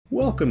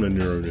Welcome to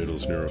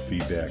NeuroNoodle's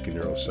Neurofeedback and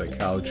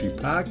Neuropsychology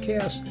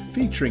podcast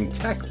featuring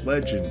tech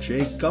legend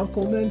Jake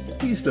Gunkelman.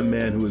 He's the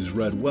man who has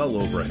read well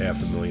over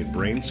 500,000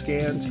 brain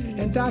scans,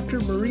 and Dr.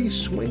 Marie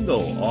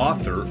Swingle,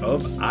 author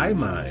of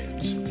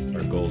iMinds.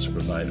 Our goal is to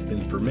provide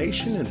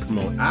information and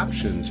promote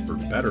options for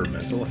better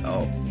mental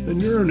health. The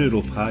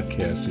NeuroNoodle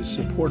podcast is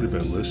supported by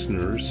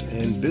listeners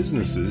and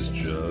businesses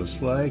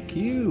just like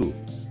you.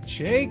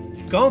 Jake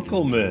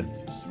Gunkelman,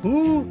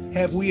 who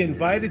have we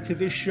invited to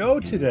this show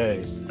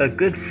today? A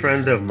good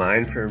friend of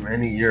mine for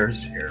many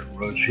years here,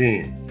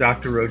 Rogene,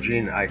 Dr.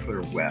 Rogene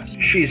Eichler West.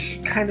 She's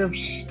kind of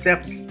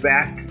stepped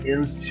back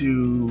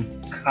into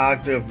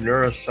cognitive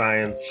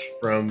neuroscience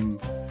from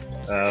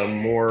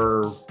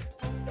more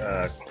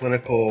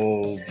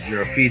clinical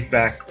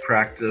neurofeedback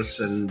practice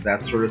and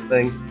that sort of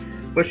thing.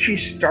 But she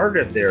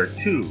started there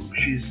too.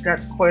 She's got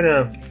quite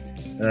a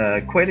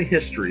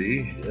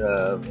history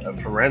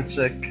of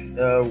forensic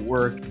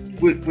work.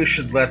 We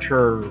should let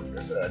her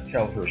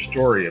tell her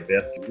story a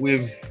bit.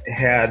 We've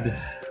had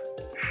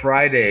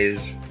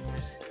Fridays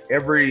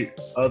every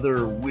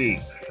other week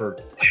for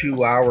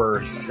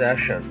 2-hour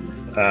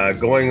session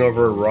going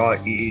over raw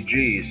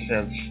EEG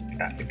since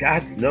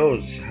God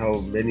knows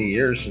how many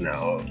years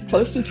now.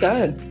 Close to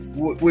 10.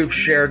 We've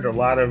shared a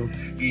lot of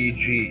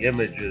EEG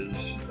images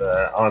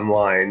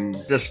online,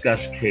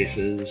 discussed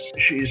cases.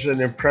 She's an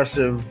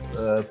impressive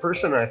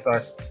person. I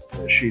thought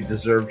she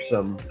deserved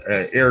some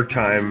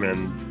airtime,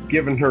 and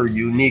given her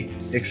unique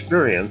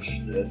experience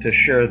to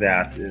share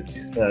that,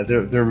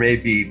 there may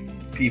be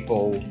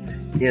people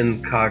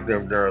in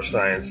cognitive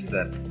neuroscience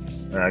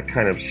that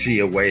kind of see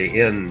a way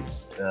in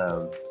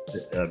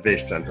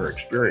based on her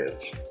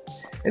experience.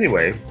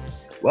 Anyway,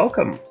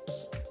 welcome.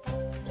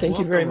 Thank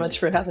you very much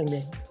for having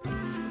me.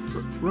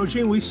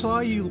 Rogene, we saw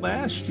you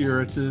last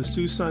year at the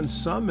Susan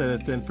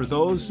Summit, and for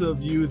those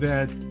of you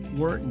that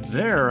weren't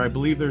there, I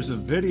believe there's a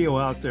video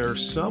out there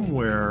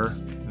somewhere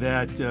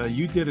that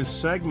you did a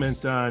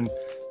segment on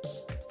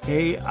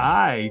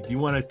AI. Do you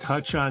want to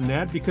touch on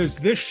that? Because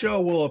this show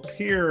will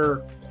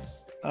appear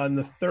on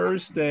the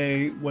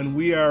Thursday when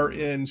we are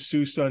in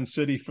Susan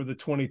City for the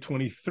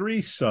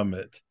 2023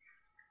 Summit.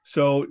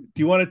 So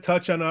do you want to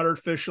touch on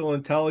artificial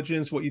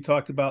intelligence, what you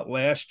talked about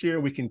last year?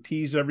 We can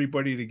tease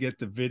everybody to get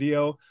the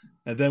video,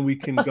 and then we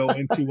can go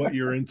into what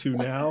you're into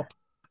now.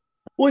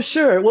 Well,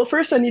 sure. Well,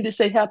 first I need to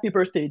say happy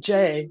birthday,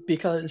 Jay,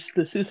 because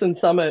the Susan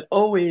Summit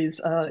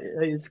always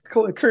is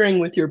co-occurring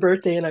with your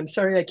birthday, and I'm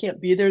sorry I can't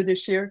be there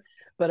this year,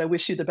 but I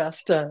wish you the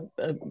best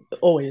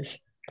always.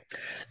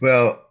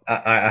 Well,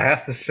 I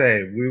have to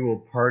say, we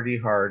will party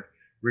hard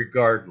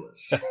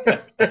regardless.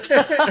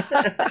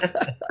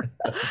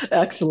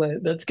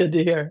 Excellent. That's good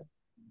to hear.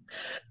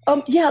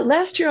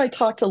 Last year I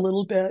talked a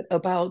little bit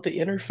about the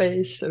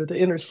interface, or the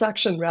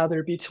intersection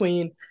rather,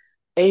 between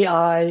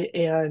AI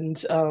and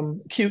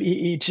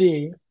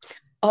QEEG,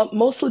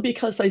 mostly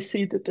because I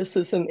see that this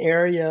is an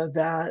area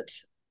that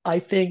I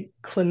think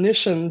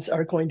clinicians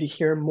are going to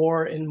hear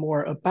more and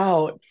more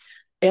about.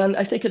 And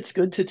I think it's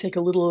good to take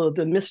a little of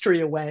the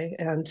mystery away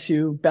and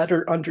to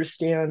better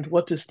understand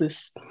what does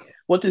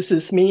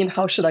this mean?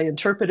 How should I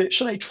interpret it?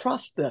 Should I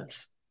trust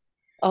this?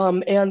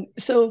 And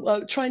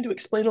so trying to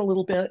explain a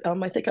little bit,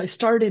 I think I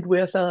started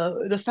with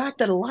the fact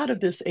that a lot of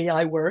this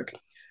AI work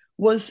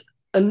was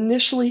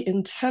initially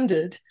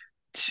intended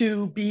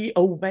to be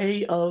a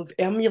way of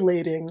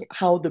emulating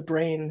how the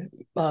brain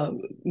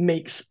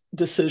makes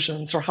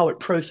decisions or how it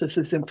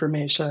processes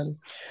information.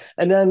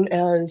 And then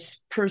as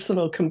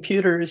personal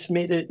computers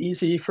made it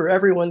easy for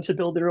everyone to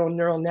build their own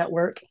neural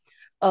network,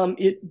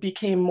 it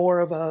became more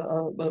of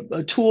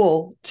a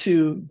tool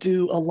to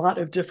do a lot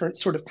of different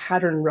sort of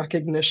pattern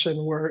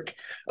recognition work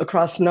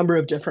across a number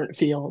of different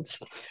fields.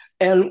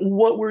 And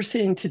what we're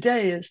seeing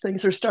today is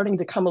things are starting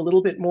to come a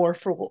little bit more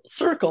full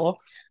circle,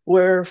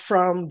 where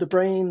from the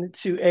brain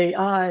to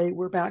AI,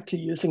 we're back to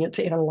using it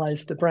to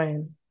analyze the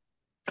brain.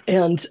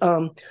 And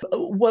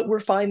what we're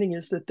finding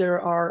is that there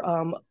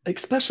are,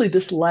 especially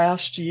this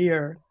last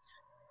year,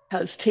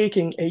 has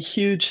taken a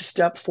huge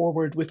step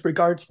forward with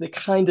regards to the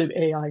kind of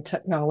AI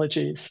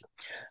technologies.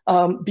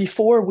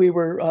 Before we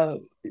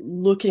were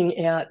looking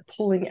at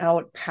pulling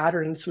out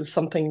patterns with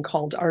something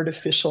called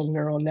artificial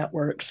neural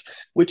networks,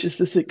 which is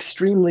this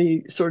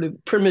extremely sort of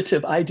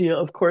primitive idea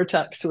of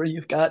cortex, where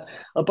you've got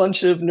a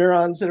bunch of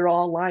neurons that are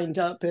all lined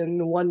up,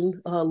 and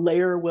one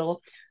layer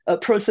will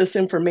process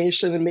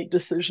information and make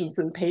decisions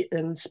and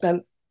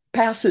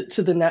pass it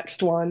to the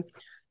next one.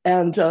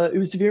 And it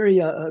was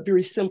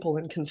very simple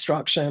in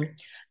construction.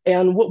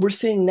 And what we're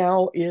seeing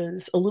now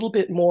is a little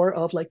bit more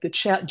of like the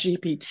Chat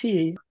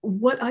GPT.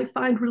 What I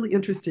find really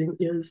interesting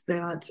is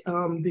that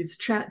these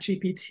Chat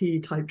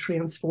GPT type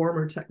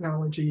transformer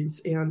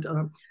technologies and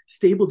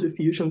stable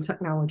diffusion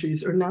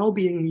technologies are now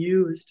being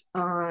used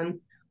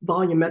on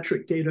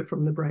volumetric data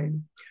from the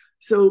brain.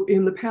 So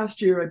in the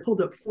past year, I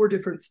pulled up 4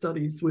 different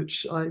studies,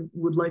 which I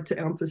would like to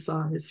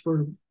emphasize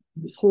for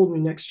this whole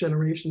new next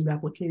generation of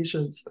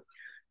applications.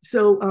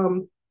 So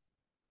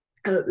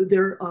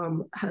there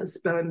has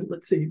been,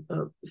 let's see,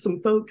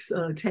 some folks,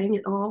 Tang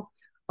et al.,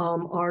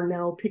 are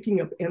now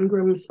picking up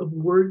engrams of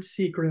word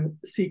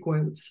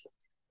sequence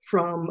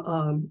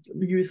from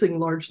using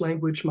large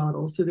language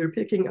models. So they're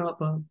picking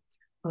up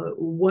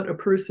what a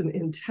person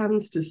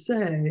intends to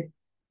say.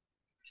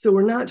 So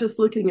we're not just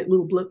looking at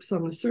little blips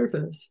on the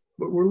surface,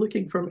 but we're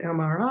looking from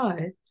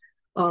MRI,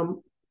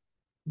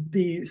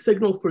 the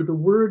signal for the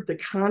word, the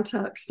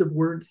context of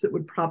words that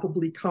would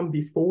probably come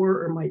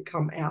before or might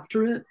come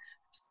after it.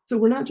 So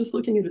we're not just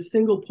looking at a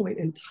single point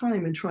in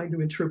time and trying to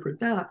interpret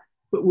that,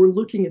 but we're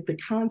looking at the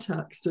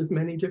context of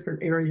many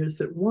different areas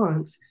at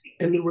once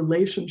and the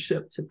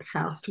relationship to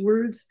past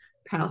words,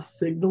 past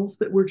signals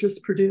that were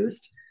just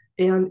produced,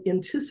 and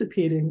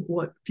anticipating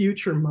what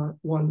future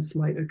ones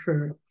might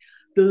occur.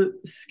 The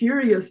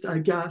scariest, I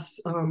guess,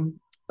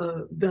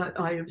 that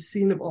I have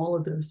seen of all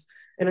of this,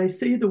 and I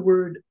say the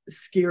word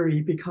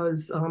scary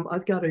because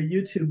I've got a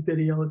YouTube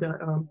video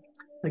that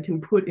I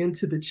can put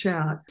into the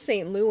chat.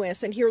 St.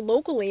 Louis and here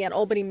locally at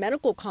Albany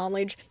Medical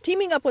College,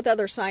 teaming up with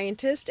other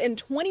scientists and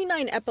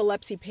 29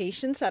 epilepsy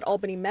patients at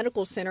Albany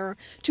Medical Center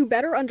to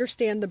better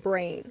understand the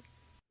brain.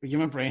 The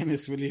human brain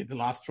is really the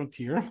last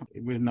frontier.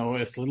 We know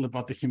as little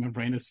about the human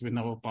brain as we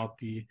know about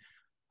the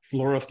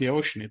floor of the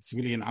ocean. It's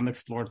really an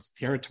unexplored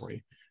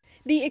territory.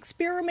 The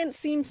experiment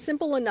seemed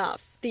simple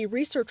enough. The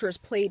researchers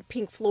played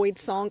Pink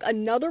Floyd's song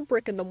Another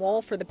Brick in the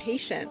Wall for the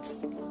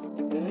patients.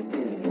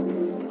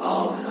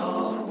 All in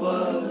all it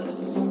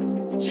was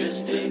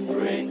just a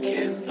brick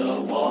in the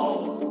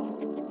wall.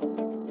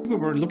 We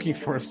were looking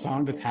for a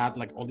song that had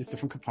like all these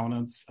different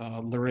components,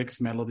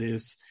 lyrics,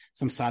 melodies,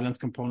 some silence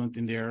component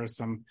in there,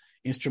 some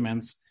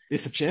instruments. They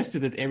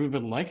suggested that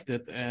everybody liked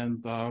it,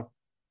 and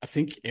I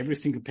think every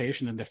single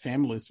patient and their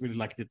families really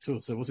liked it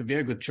too. So it was a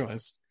very good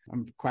choice.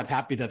 I'm quite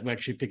happy that we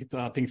actually picked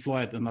Pink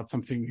Floyd and not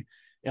something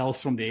else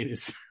from the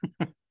 80s.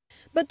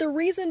 But the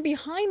reason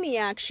behind the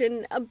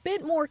action, a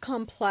bit more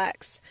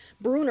complex.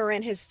 Bruner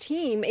and his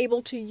team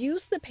able to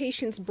use the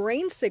patient's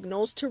brain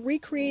signals to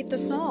recreate the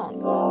song.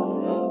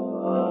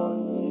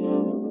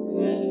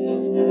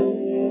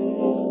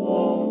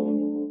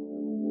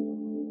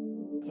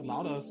 It's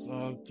allowed us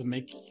to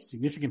make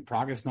significant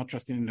progress, not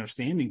just in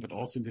understanding, but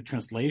also in the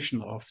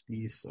translation of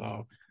these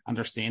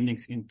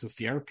understandings into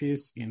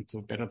therapies,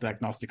 into better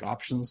diagnostic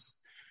options,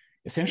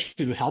 essentially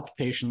to help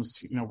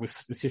patients, with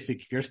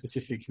very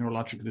specific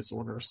neurological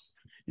disorders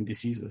and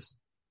diseases.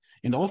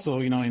 And also,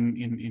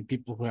 in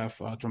people who have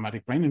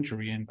traumatic brain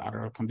injury and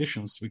other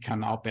conditions, we can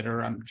now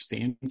better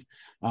understand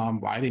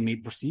why they may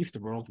perceive the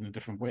world in a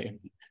different way.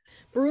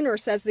 Bruner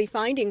says the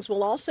findings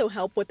will also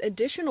help with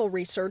additional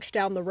research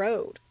down the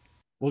road.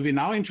 What we're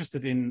now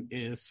interested in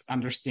is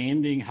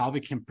understanding how we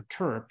can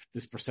perturb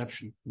this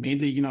perception,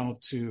 mainly,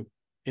 to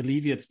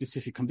alleviate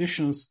specific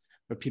conditions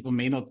where people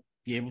may not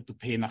be able to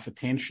pay enough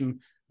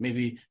attention.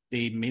 Maybe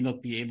they may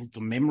not be able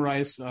to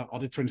memorize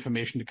auditory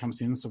information that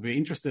comes in. So we're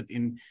interested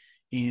in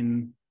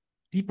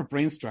deeper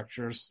brain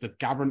structures that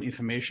govern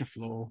information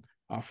flow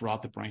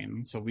throughout the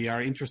brain. So we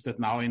are interested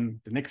now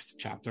in the next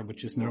chapter,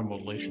 which is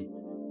neuromodulation.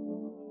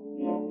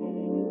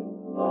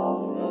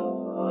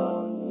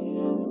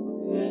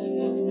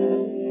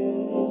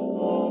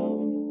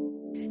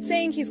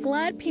 Saying he's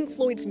glad Pink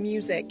Floyd's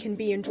music can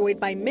be enjoyed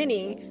by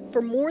many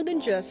for more than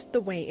just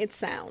the way it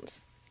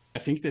sounds. I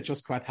think they're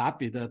just quite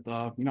happy that,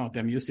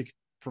 their music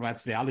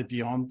provides value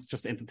beyond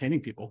just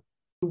entertaining people.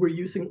 We're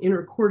using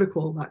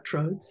intercortical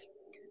electrodes.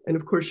 And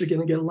of course, you're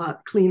going to get a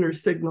lot cleaner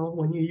signal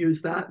when you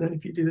use that than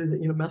if you do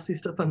the messy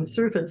stuff on the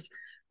surface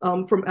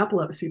from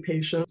epilepsy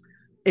patients.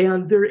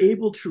 And they're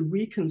able to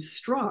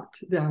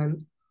reconstruct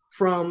then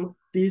from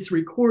these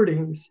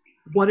recordings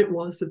what it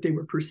was that they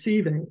were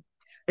perceiving.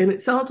 And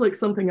it sounds like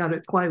something out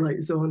of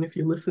Twilight Zone if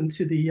you listen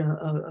to the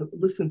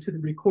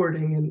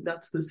recording. And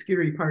that's the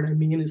scary part.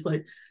 Is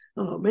like,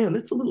 oh man,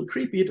 that's a little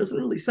creepy. It doesn't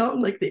really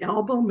sound like the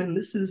album, and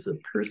this is a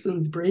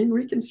person's brain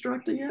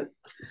reconstructing it.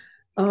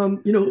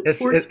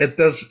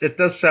 It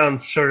does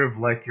sound sort of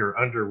like you're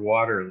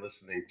underwater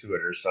listening to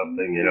it or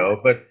something,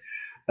 But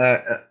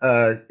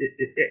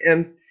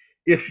and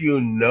if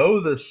you know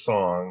the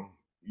song,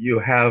 you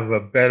have a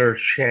better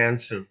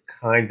chance of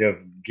kind of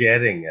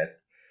getting it.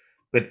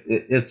 But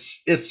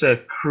it's a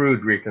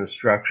crude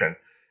reconstruction.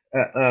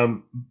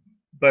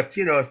 But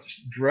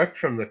it's direct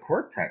from the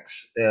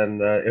cortex,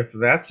 and if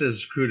that's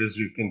as crude as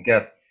you can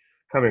get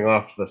coming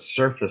off the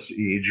surface,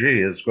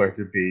 EEG is going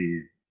to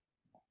be,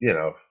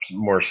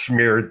 more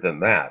smeared than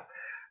that.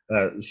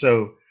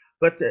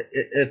 But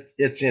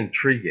it's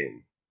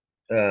intriguing,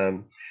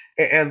 and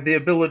the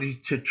ability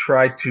to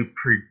try to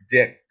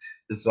predict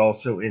is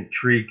also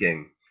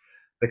intriguing.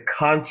 The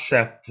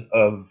concept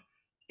of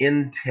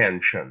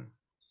intention,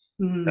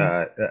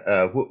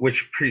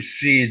 which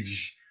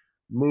precedes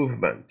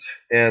movement,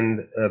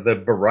 and the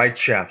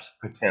Bereitschaft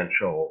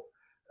potential,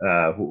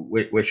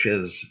 which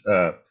is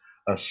a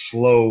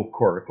slow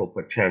cortical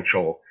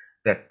potential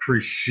that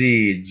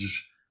precedes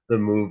the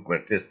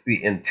movement. It's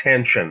the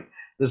intention.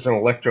 There's an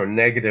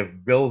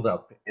electronegative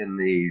buildup in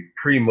the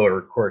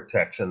premotor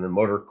cortex and the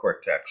motor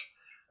cortex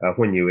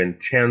when you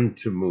intend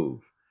to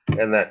move.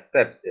 and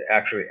that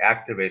actually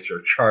activates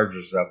or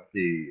charges up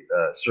the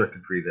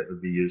circuitry that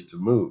would be used to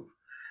move.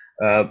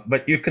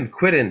 But you can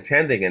quit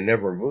intending and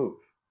never move.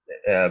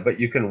 But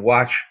you can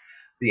watch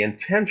the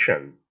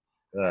intention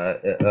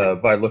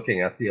by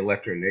looking at the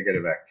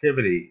electronegative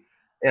activity,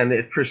 and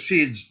it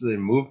precedes the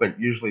movement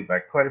usually by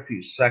quite a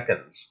few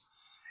seconds.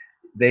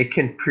 They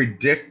can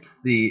predict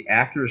the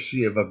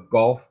accuracy of a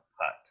golf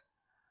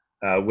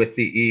putt with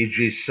the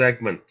EEG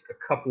segment a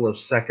couple of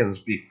seconds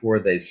before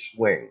they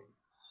swing.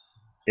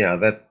 Yeah,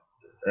 that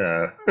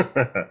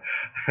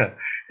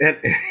and,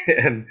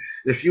 and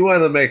if you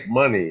want to make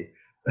money,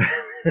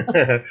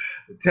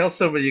 tell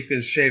somebody you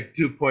can shave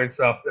 2 points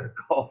off their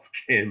golf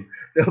game.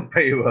 They'll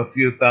pay you a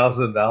few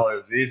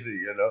 $1,000s easy,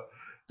 you know.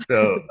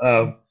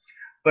 So,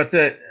 but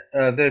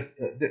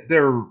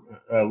they're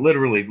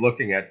literally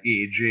looking at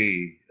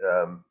EEG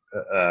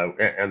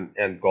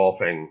and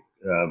golfing.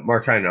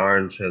 Martijn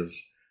Arns has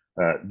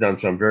done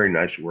some very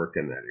nice work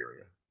in that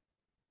area.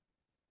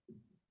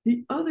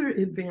 The other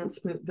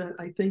advancement that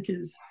I think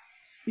is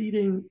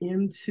feeding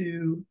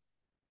into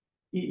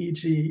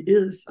EEG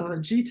is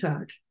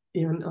GTEC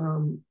in,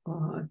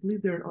 I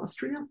believe they're in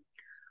Austria.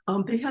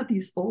 They have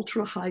these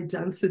ultra high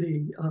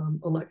density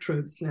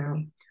electrodes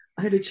now.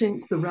 I had a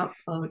chance, the rep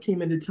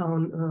came into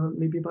town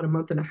maybe about a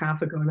month and a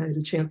half ago, and I had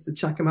a chance to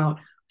check them out.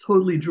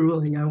 Totally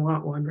drooling, I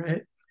want one,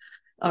 right?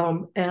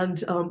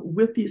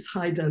 With these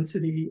high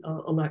density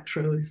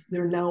electrodes,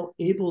 they're now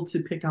able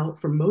to pick out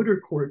from motor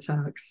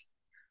cortex,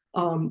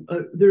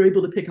 they're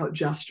able to pick out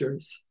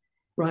gestures,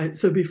 right?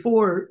 So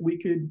before we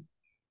could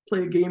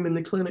play a game in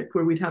the clinic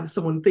where we'd have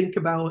someone think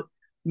about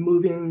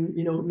moving,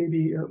 you know,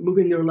 maybe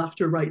moving their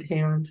left or right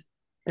hand,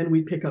 and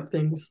we pick up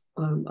things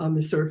on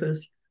the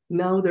surface.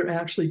 Now they're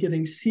actually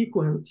getting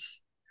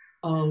sequence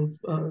of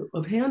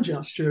hand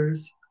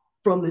gestures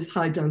from this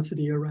high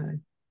density array.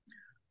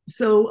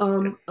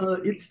 So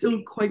it's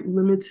still quite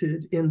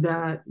limited in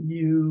that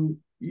you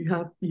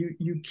have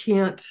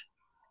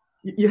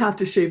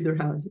to shave their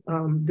head.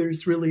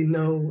 There's really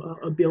no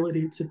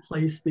ability to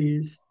place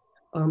these.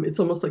 It's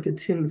almost like a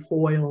tin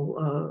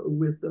foil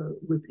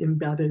with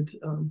embedded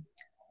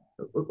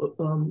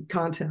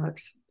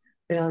contacts.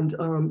 And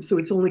so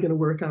it's only going to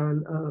work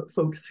on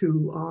folks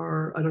who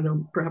are, I don't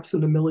know, perhaps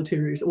in the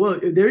military. Well,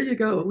 there you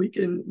go. We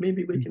can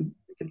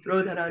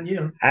throw that on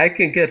you. I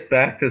can get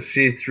back to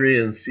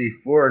C3 and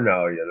C4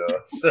 now, you know.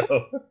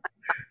 So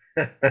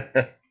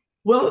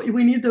well,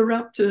 we need the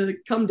rep to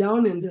come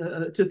down and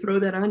to throw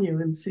that on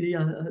you and see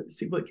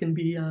what can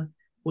be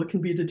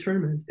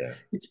determined. Yeah.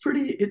 It's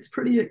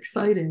pretty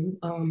exciting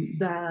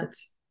that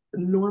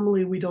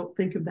normally we don't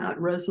think of that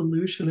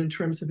resolution in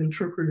terms of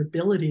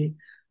interpretability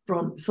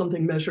from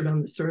something measured on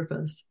the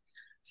surface.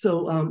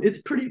 So it's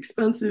pretty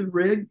expensive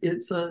rig.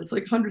 It's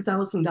like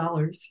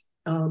 $100,000.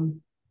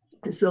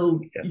 So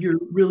yeah, you're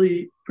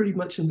really pretty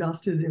much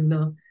invested in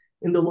the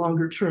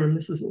longer term.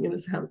 This isn't going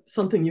to have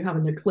something you have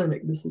in the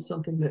clinic. This is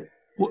something that.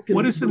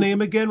 What is the name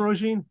again,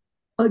 Rogene?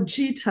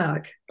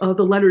 GTEC,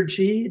 the letter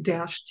G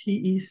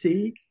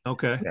 -TEC.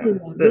 Okay. Yeah.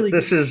 Really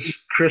this is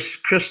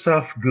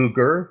Christoph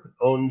Guger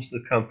owns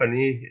the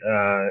company.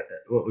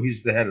 Well,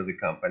 he's the head of the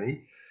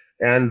company.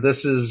 And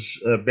this is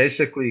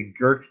basically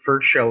Gert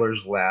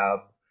Furtscheller's lab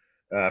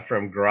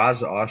from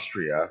Graz,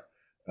 Austria,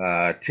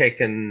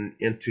 taken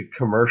into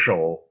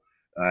commercial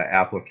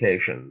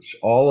applications.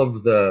 All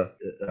of the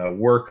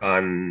work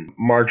on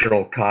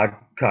marginal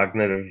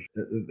cognitive,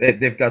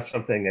 they've got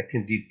something that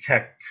can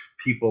detect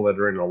people that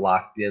are in a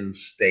locked-in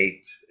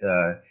state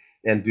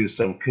and do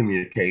some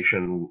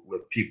communication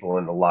with people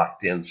in a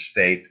locked-in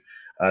state.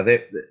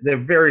 They're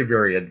very,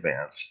 very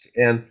advanced.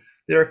 And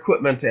their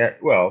equipment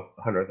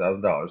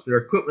 $100,000. Their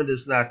equipment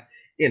is not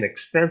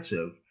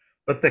inexpensive,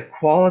 but the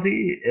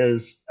quality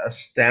is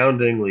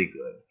astoundingly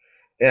good.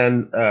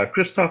 And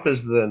Christoph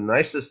is the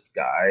nicest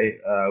guy.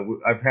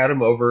 I've had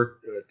him over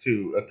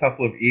to a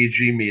couple of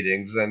EEG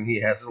meetings, and he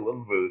has a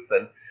little booth.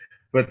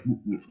 But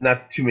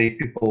not too many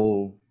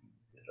people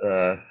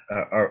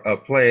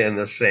are play in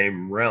the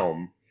same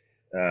realm.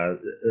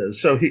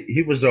 So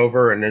he was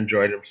over and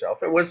enjoyed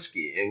himself and went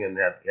skiing and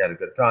had a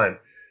good time.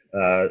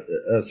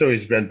 So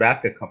he's been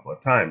back a couple of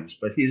times,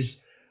 but he's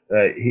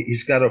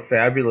got a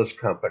fabulous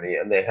company,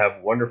 and they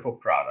have wonderful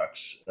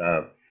products.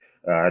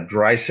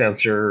 Dry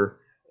sensor,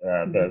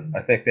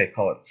 I think they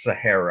call it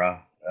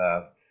Sahara,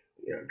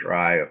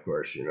 dry, of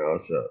course,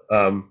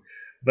 So,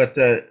 but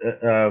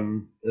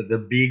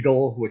the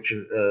Beagle, which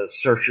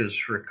searches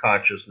for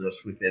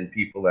consciousness within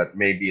people that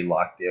may be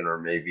locked in or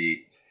may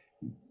be,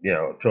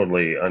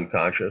 totally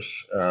unconscious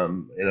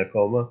in a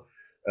coma.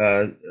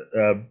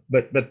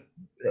 But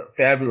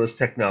fabulous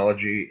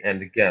technology,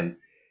 and again,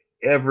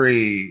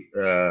 every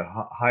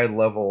high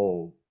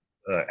level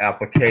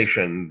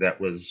application that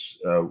was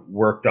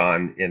worked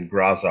on in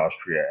Graz,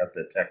 Austria, at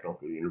the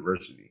Technical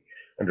University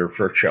under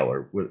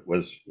Furtscheller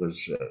was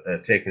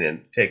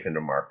taken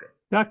to market.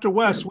 Dr.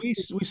 West, we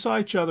saw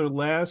each other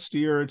last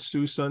year at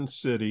Susun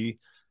City.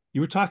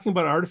 You were talking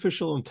about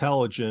artificial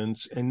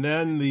intelligence, and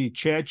then the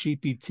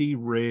ChatGPT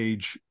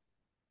rage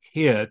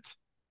hit.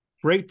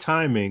 Great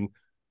timing.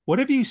 What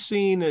have you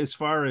seen as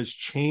far as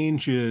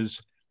changes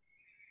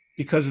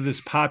because of this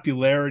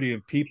popularity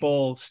of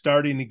people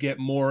starting to get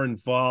more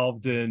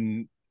involved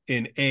in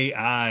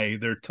AI?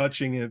 They're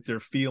touching it, they're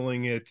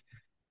feeling it.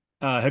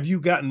 Have you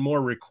gotten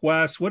more are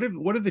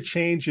the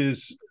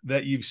changes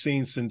that you've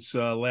seen since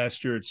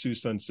last year at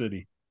Susan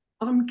City?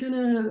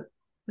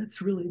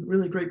 That's really,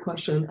 really great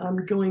question.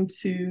 I'm going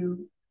to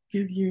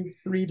give you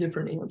three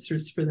different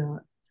answers for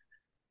that.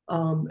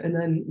 And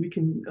then we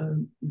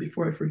can,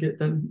 before I forget,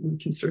 then we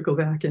can circle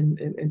back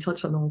and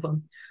touch on all of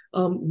them.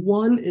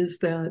 One is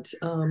that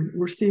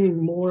we're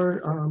seeing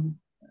more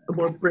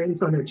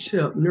brains on a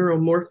chip,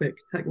 neuromorphic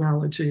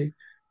technology.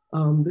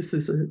 This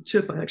is a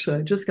chip I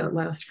just got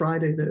last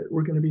Friday that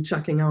we're going to be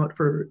checking out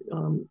for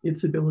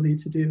its ability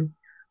to do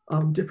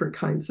different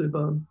kinds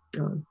of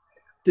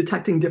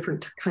detecting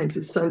different kinds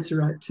of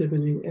sensor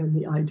activity. And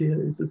the idea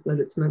is that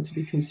it's meant to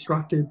be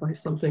constructed by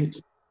something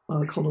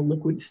called a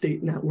liquid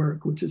state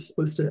network, which is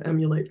supposed to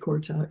emulate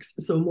cortex.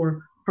 So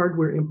more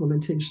hardware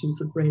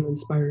implementations of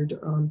brain-inspired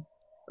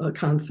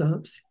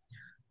concepts.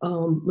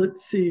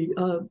 Let's see.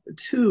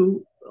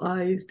 Two,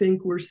 I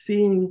think we're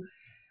seeing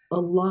a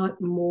lot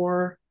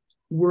more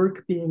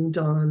work being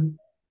done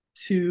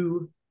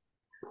to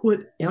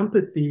put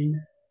empathy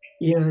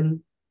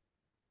in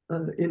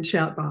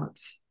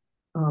chatbots,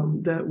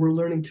 that we're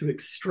learning to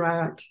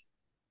extract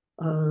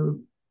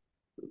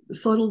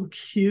subtle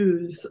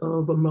cues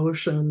of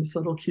emotion,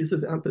 subtle cues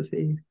of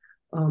empathy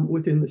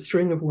within the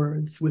string of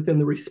words, within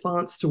the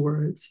response to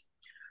words.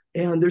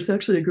 And there's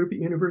actually a group at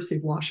University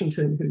of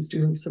Washington who's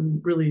doing some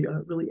really,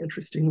 really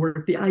interesting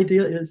work. The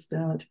idea is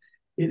that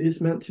it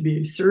is meant to be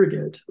a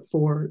surrogate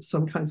for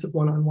some kinds of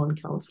one-on-one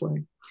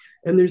counseling.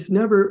 And there's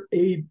never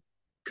a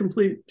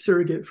complete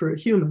surrogate for a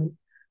human,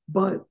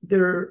 but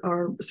there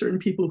are certain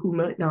people who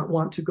might not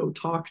want to go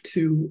talk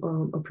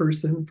to a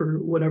person for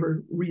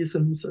whatever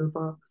reasons of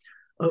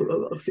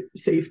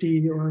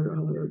safety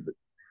or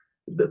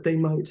that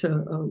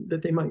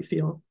they might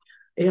feel.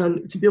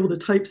 And to be able to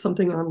type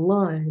something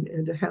online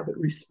and to have it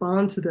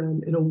respond to them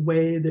in a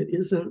way that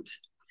isn't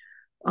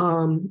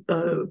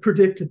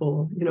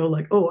predictable,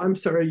 like, oh, I'm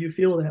sorry you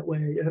feel that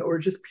way, or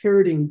just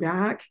parroting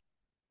back,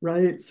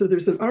 right? So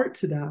there's an art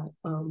to that.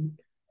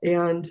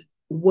 And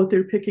what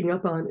they're picking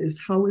up on is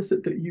how is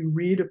it that you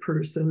read a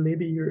person?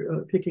 Maybe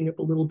you're picking up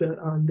a little bit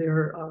on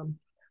their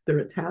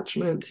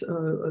attachment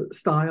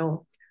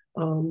style,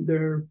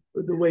 the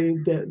way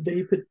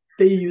that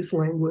they use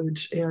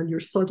language, and you're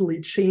subtly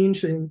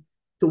changing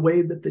the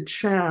way that the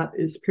chat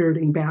is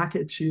parroting back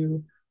at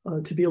you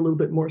to be a little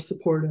bit more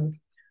supportive.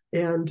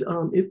 And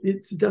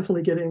it's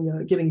definitely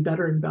getting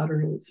better and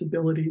better in its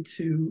ability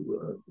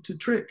to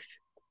trick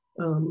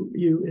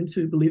you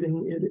into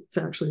believing it's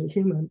actually a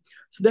human.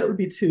 So that would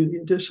be two, the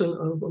addition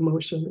of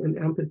emotion and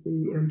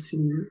empathy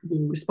into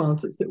the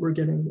responses that we're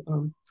getting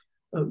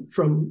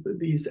from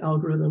these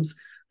algorithms.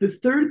 The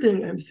third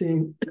thing I'm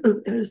seeing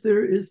is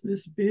there is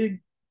this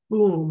big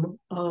boom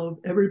of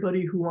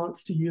everybody who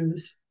wants to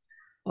use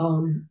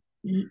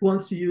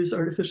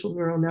artificial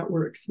neural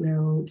networks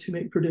now to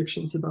make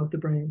predictions about the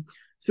brain.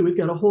 So we've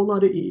got a whole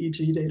lot of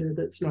EEG data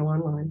that's now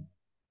online.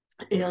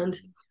 And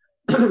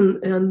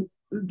and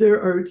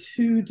there are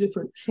two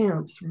different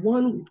camps.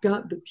 One, we've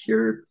got the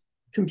pure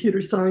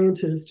computer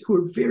scientists who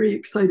are very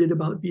excited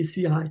about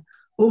BCI.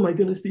 Oh my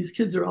goodness, these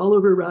kids are all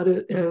over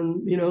Reddit,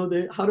 and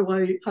how do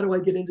I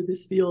get into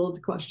this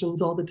field?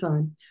 Questions all the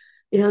time.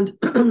 And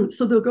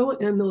so they'll go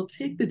and they'll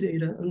take the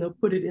data and they'll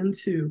put it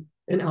into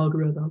an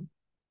algorithm.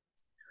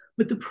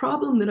 But the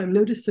problem that I'm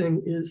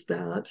noticing is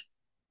that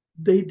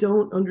they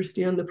don't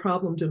understand the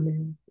problem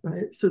domain,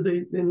 right? So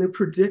they're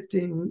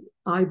predicting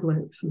eye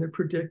blinks and they're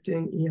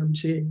predicting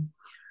EMG.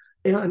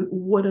 And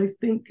what I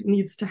think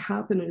needs to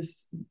happen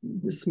as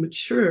this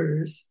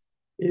matures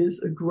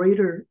is a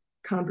greater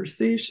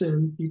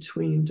conversation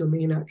between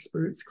domain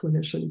experts,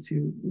 clinicians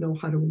who know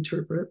how to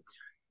interpret,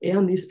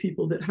 and these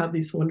people that have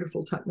these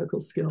wonderful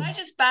technical skills. Can I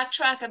just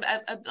backtrack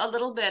a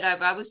little bit?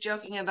 I was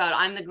joking about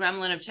I'm the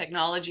gremlin of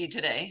technology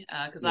today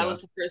because I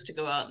was the first to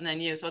go out and then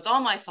you, so it's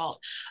all my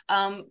fault.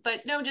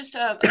 But no, just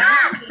a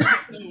really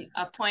interesting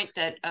point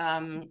that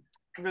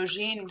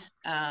Rogene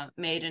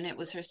made, and it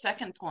was her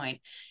second point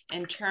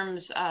in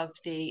terms of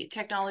the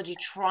technology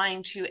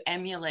trying to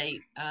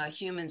emulate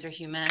humans or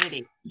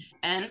humanity.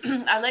 And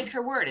I like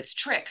her word, it's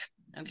trick.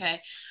 Okay,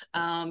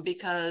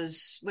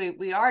 because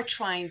we are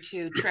trying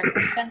to trick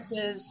our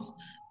senses,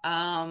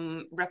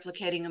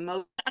 replicating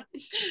emotion.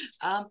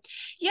 I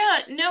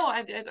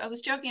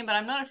was joking about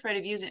I'm not afraid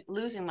of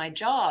losing my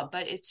job,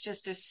 but it's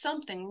just there's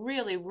something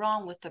really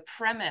wrong with the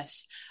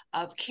premise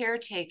of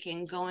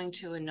caretaking going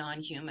to a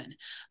non-human,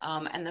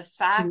 and the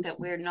fact that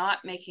we're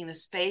not making the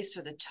space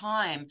or the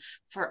time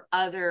for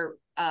other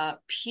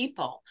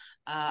people,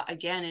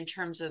 again, in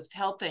terms of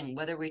helping,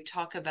 whether we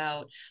talk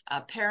about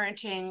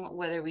parenting,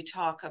 whether we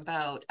talk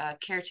about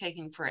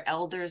caretaking for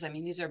elders. I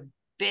mean, these are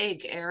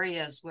big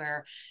areas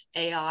where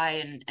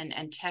AI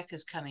and tech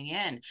is coming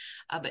in.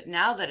 But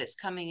now that it's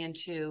coming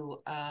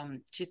into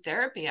to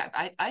therapy,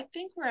 I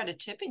think we're at a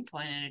tipping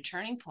point and a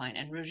turning point.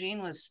 And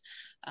Rogene was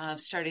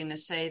starting to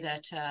say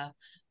that,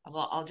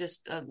 well, I'll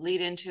just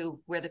lead into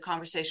where the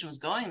conversation was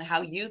going,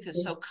 how youth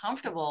is so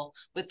comfortable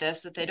with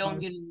this that they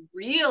don't even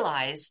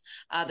realize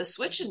the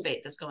switch and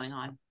bait that's going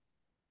on.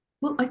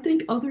 Well, I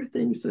think other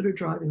things that are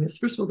driving this,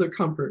 first of all, their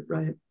comfort,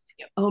 right?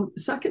 Yep.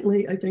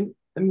 Secondly,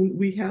 I mean,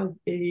 we have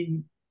a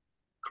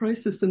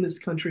crisis in this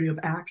country of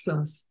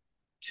access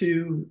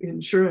to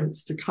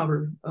insurance to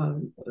cover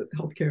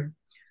healthcare.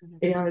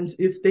 Mm-hmm. And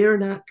if they're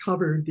not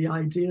covered, the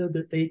idea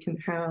that they can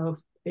have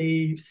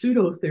a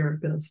pseudo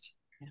therapist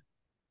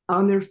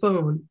on their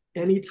phone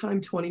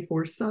anytime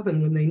 24/7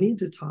 when they need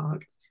to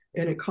talk,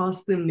 and it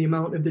costs them the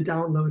amount of the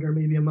download or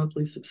maybe a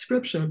monthly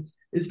subscription,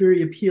 is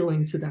very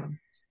appealing to them.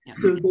 Yeah.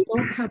 So they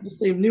don't have the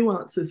same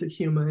nuance as a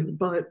human,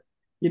 but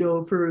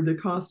for the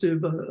cost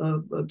of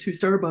 2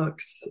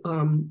 Starbucks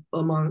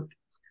a month,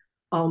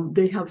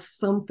 they have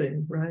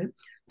something, right?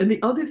 And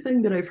the other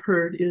thing that I've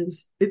heard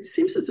is it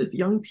seems as if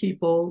young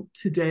people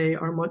today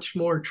are much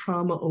more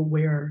trauma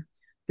aware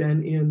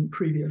than in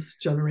previous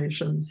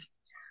generations.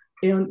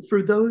 And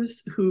for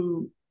those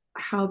who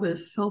have a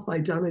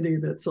self-identity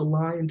that's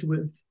aligned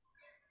with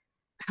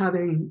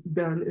having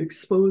been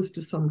exposed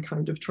to some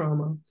kind of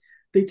trauma,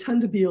 they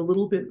tend to be a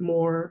little bit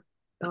more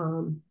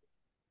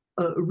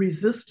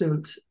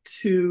resistant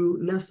to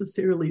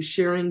necessarily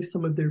sharing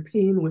some of their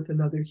pain with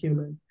another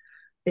human.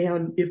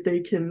 And if they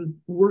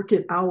can work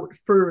it out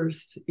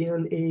first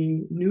in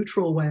a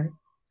neutral way,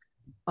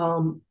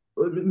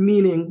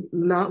 meaning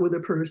not with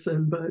a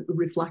person, but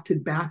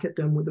reflected back at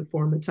them with a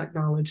form of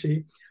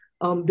technology,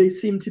 they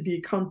seem to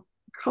be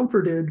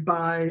comforted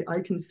by, I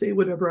can say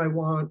whatever I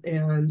want,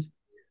 and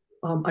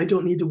I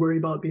don't need to worry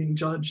about being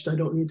judged. I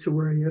don't need to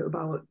worry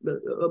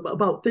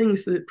about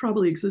things that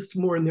probably exist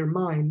more in their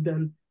mind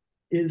than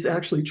is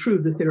actually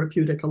true, the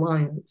therapeutic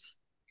alliance.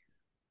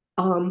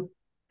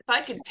 If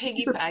I could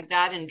piggyback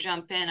that and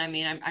jump in, I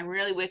mean, I'm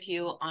really with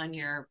you on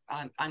your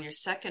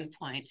second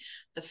point.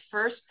 The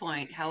first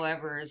point,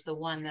 however, is the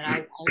one that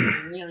I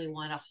really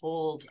want to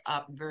hold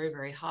up very,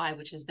 very high,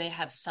 which is they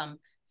have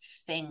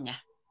something,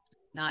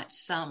 not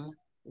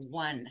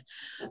someone.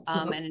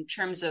 And in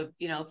terms of,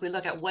 if we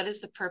look at what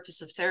is the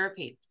purpose of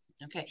therapy,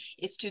 okay,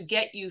 it's to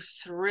get you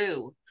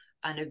through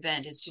an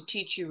event, it's to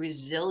teach you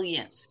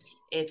resilience.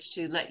 It's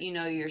to let you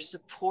know you're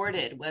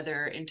supported,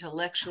 whether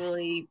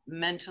intellectually,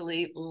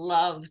 mentally,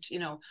 loved,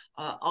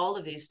 all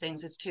of these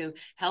things. It's to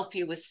help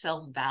you with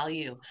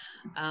self-value.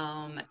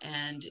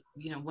 And,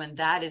 when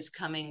that is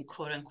coming,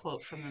 quote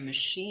unquote, from a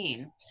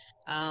machine.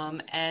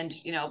 And,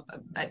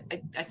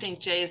 I think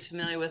Jay is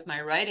familiar with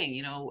my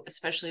writing,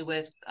 especially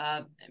with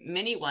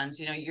mini ones,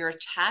 your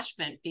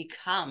attachment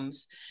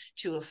becomes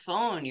to a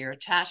phone, your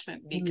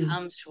attachment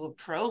becomes to a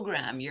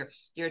program, your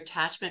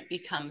attachment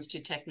becomes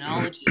to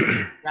technology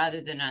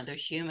rather than other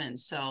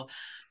humans. So,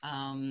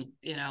 now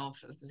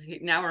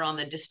we're on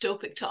the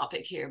dystopic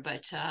topic here,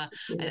 but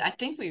I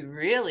think we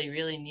really,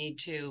 really need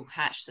to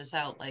hatch this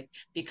out, like,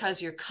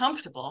 because you're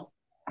comfortable,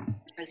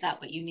 is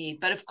that what you need?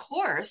 But of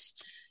course,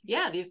 the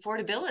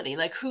affordability,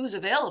 like who's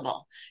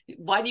available?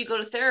 Why do you go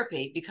to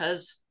therapy?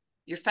 Because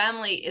your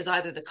family is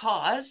either the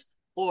cause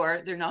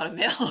or they're not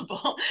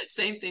available.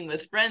 Same thing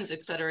with friends,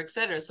 et cetera, et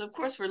cetera. So of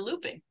course we're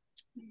looping.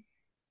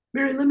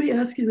 Mary, let me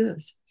ask you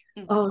this.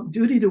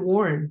 Duty to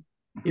warn.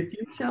 If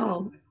you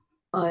tell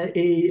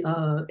a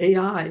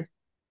AI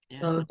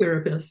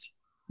therapist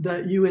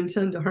that you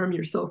intend to harm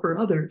yourself or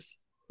others,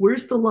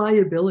 where's the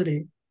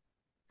liability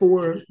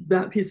for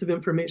that piece of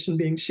information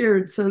being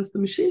shared, since the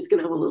machine's going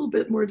to have a little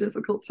bit more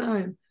difficult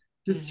time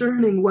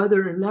discerning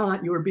whether or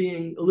not you're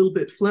being a little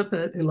bit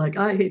flippant and like,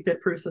 I hate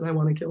that person, I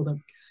want to kill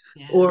them,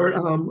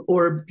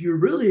 or you're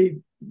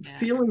really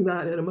feeling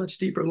that at a much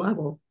deeper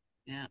level.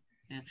 Yeah.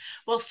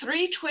 Well,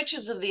 3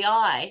 twitches of the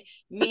eye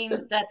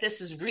means that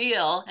this is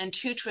real, and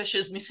 2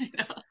 twitches mean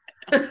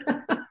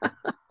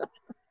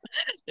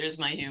there's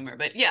my humor.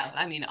 But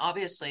I mean,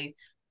 obviously,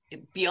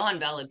 beyond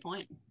valid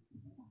point.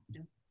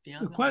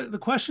 The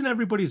question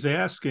everybody's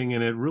asking,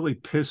 and it really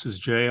pisses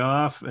Jay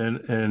off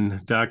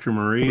and Dr.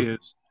 Marie,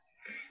 is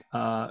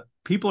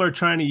people are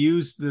trying to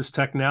use this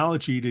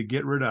technology to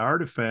get rid of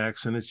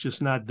artifacts, and it's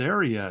just not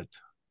there yet.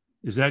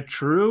 Is that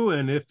true?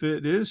 And if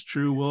it is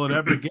true, will it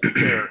ever get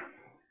there?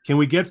 Can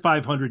we get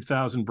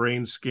 500,000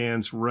 brain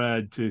scans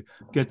read to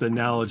get the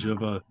knowledge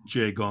of a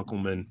Jay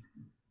Gunkelman?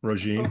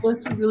 Rogene? Oh,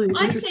 that's a really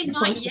I'd say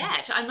not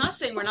yet. I'm not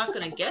saying we're not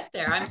going to get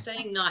there. I'm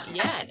saying not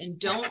yet. And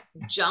don't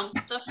jump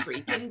the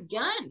freaking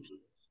gun,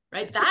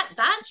 right?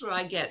 That's where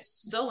I get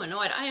so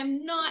annoyed. I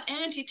am not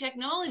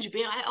anti-technology,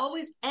 but I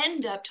always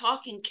end up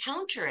talking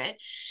counter it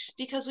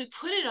because we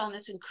put it on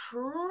this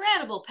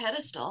incredible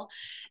pedestal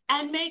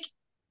and make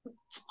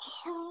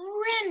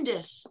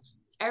horrendous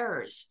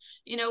errors,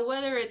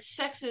 whether it's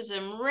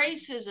sexism,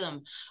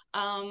 racism,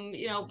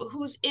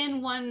 who's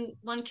in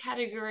one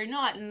category or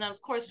not. And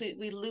of course,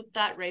 we loop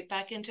that right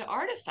back into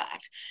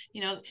artifact.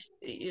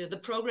 The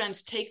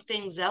programs take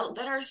things out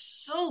that are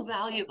so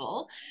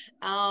valuable,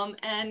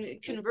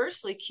 and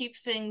conversely keep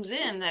things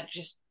in that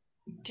just,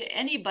 to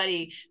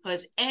anybody who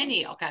has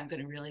any, okay, I'm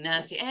going to really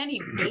nasty,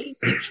 any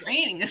basic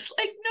training, it's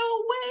like,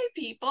 no way,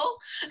 people.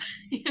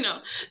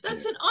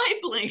 That's an eye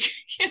blink.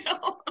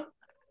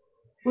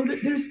 Well,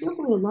 there's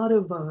definitely a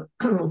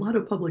lot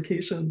of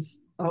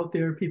publications out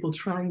there, people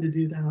trying to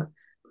do that.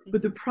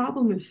 But the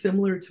problem is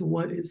similar to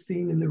what is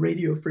seen in the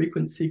radio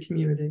frequency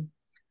community,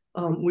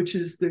 which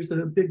is there's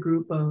a big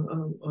group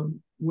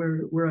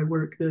where I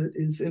work that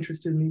is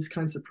interested in these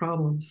kinds of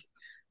problems.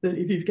 That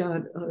if you've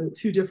got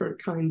two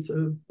different kinds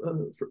of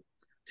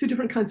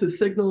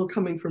signal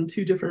coming from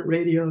two different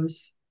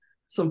radios,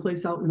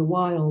 someplace out in the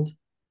wild,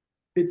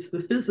 it's the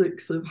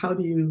physics of how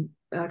do you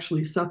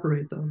actually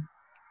separate them.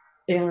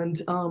 And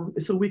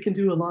so we can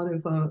do a lot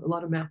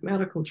of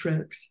mathematical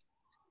tricks,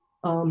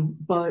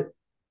 but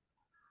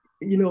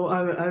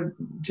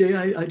Jay,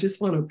 I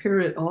just want to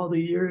parrot all the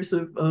years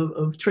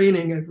of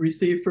training I've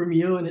received from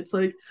you, and it's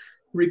like,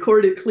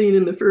 record it clean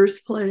in the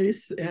first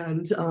place,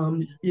 and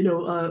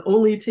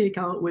only take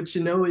out what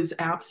is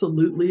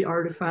absolutely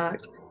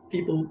artifact.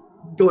 People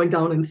going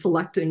down and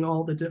selecting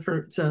all the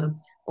different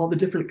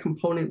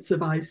components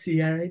of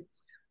ICA.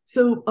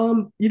 So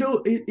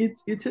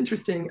it's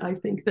interesting. I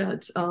think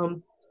that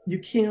you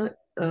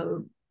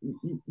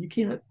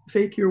can't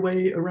fake your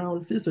way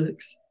around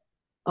physics.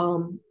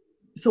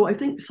 So I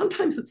think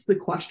sometimes it's the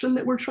question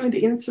that we're trying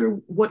to answer: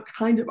 what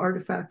kind of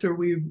artifact are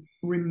we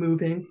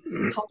removing?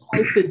 How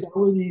high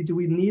fidelity do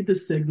we need the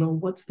signal?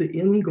 What's the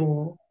end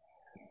goal?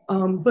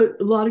 But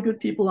a lot of good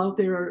people out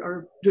there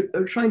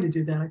are trying to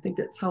do that. I think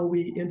that's how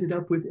we ended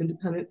up with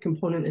independent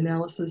component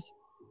analysis.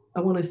 I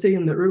want to say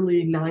in the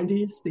early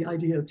 90s, the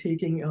idea of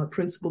taking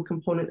principal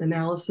component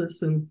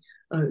analysis and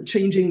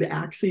changing the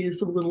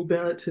axes a little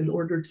bit in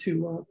order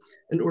to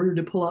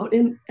pull out.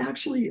 And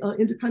actually,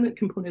 independent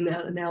component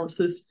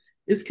analysis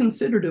is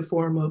considered a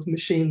form of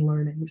machine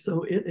learning.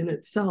 So it in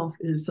itself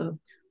is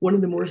one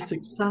of the more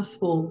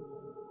successful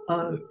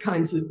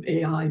kinds of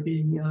AI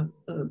being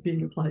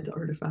applied to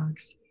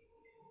artifacts.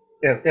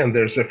 And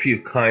there's a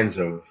few kinds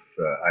of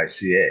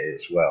ICA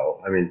as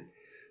well. I mean,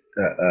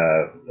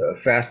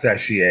 fast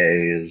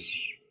ICA is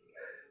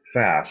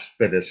fast,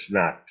 but it's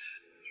not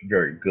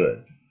very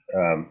good.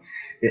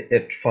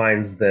 It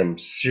finds them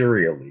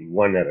serially,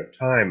 one at a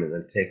time, and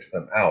then takes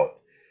them out.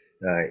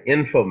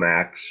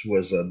 Infomax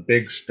was a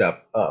big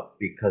step up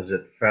because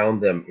it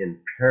found them in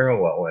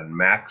parallel and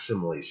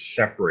maximally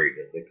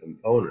separated the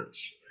components.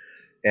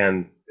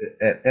 And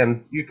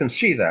you can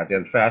see that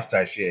in fast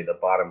ICA, the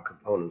bottom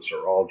components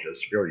are all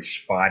just very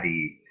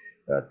spotty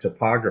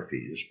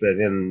topographies, but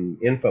in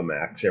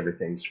Infomax,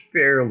 everything's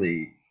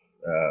fairly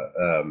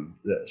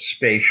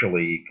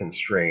spatially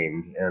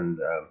constrained, and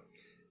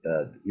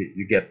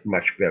you get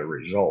much better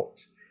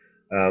results.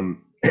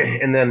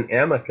 And then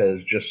Amica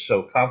is just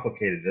so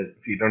complicated that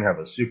if you don't have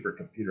a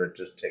supercomputer, it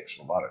just takes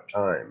a lot of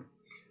time.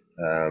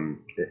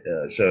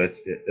 So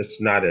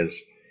it's not as,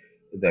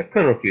 the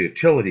clinical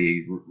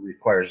utility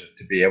requires it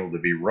to be able to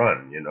be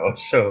run,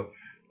 So,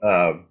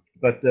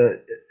 but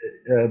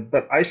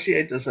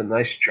ICA does a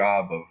nice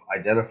job of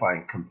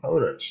identifying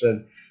components,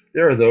 and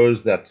there are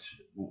those that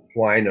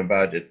whine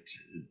about it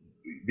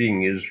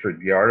being used for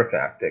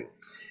de-artifacting.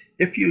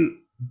 If you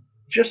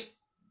just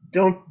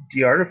don't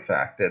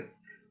de-artifact it,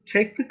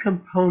 take the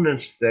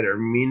components that are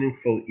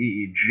meaningful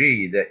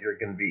EEG that you're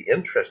going to be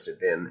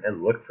interested in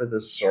and look for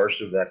the source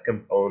of that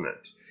component.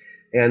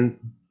 And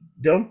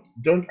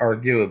don't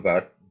argue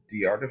about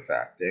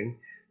de-artifacting.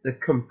 The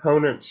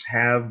components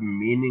have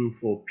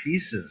meaningful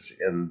pieces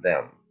in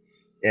them.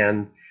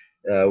 And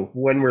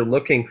when we're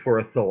looking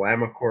for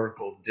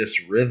thalamicortical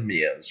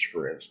dysrhythmias,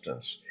 for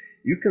instance,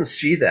 you can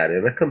see that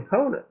in a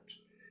component.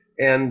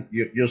 And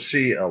you'll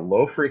see a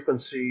low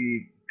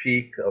frequency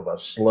peak of a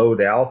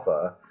slowed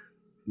alpha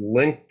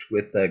linked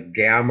with a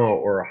gamma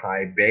or a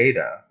high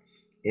beta.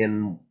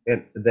 And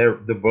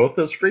both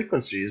those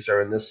frequencies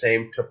are in the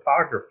same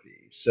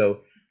topography.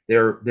 So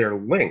they're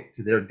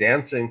linked. They're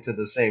dancing to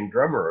the same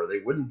drummer, or they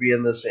wouldn't be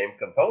in the same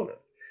component.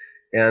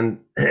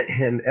 And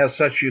as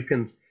such, you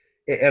can,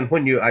 and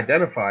when you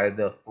identify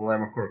the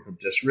thalamicortical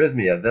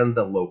dysrhythmia, then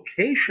the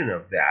location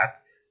of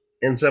that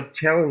ends up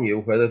telling you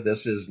whether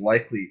this is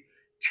likely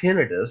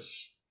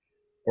tinnitus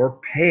or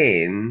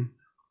pain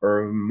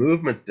or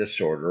movement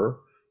disorder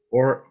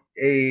or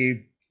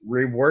a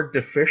reward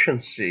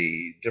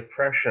deficiency,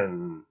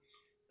 depression,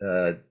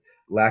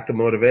 lack of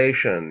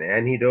motivation,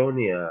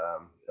 anhedonia,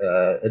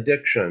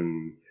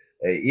 addiction,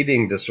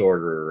 eating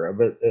disorder,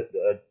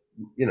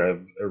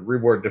 a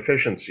reward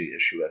deficiency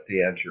issue at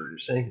the anterior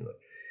cingulate.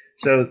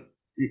 So,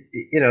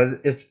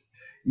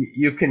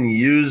 you can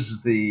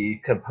use the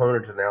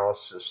component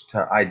analysis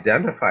to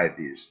identify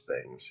these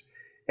things,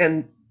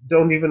 and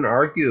don't even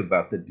argue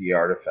about the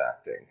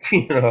de-artifacting.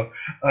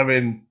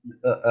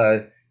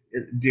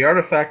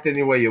 de-artifact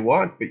any way you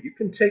want, but you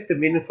can take the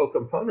meaningful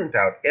component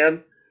out,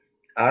 and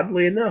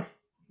oddly enough,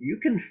 you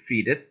can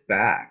feed it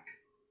back.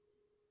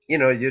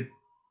 You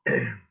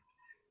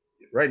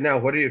right now,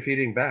 what are you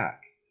feeding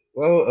back?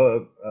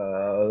 Well,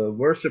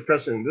 we're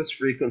suppressing this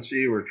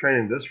frequency, we're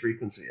training this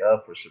frequency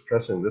up, we're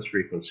suppressing this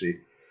frequency.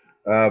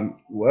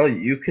 Well,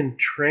 you can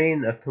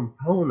train a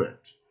component,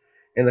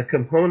 and the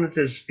component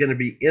is going to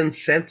be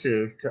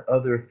insensitive to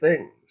other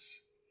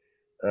things,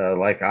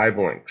 like eye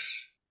blinks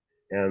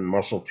and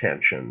muscle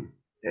tension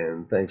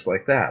and things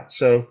like that.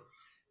 So,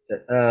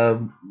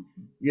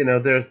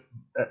 there.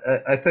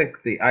 I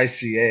think the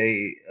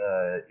ICA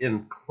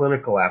in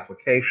clinical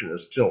application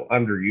is still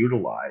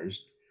underutilized,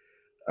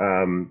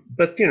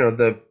 but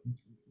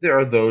there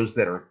are those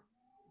that are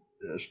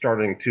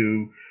starting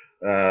to.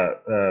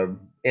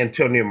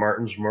 Antonio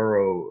Martins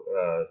Murrow,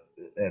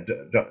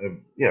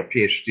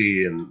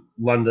 PhD in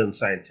London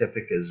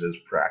Scientific, is his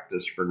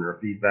practice for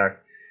neurofeedback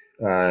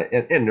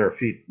and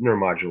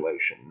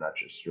neuromodulation, not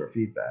just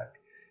neurofeedback.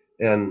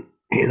 And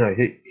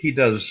he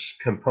does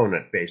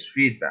component-based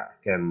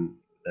feedback, and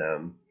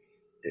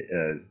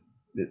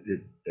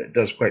it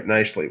does quite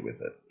nicely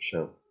with it.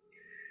 So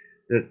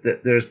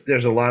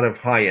there's a lot of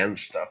high-end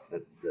stuff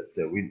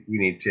that we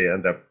need to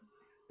end up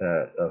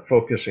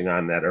focusing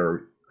on that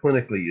are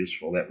clinically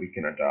useful that we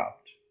can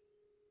adopt.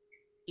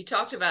 You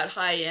talked about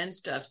high-end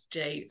stuff,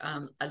 Jay.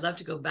 I'd love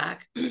to go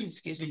back,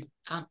 excuse me,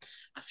 a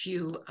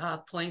few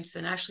points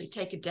and actually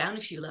take it down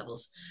a few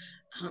levels.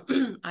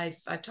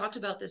 I've talked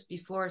about this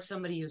before.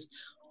 Somebody who's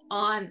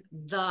on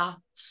the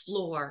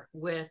floor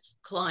with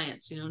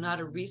clients, not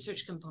a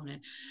research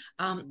component.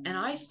 And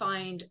I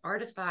find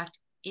artifact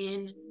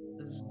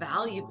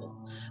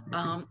invaluable,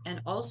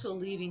 and also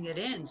leaving it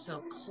in.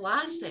 So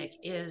classic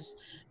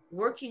is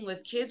working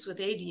with kids with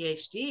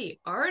ADHD.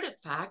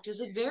 Artifact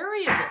is a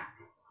variable.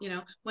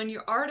 When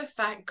your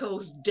artifact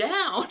goes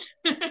down,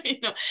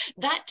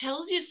 that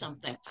tells you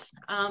something.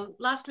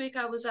 Last week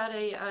I was at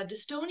a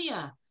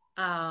dystonia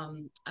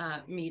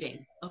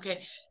meeting.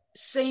 Okay.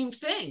 Same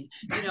thing.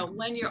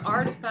 When your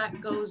artifact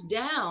goes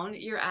down,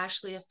 you're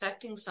actually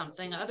affecting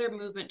something, other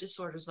movement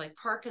disorders like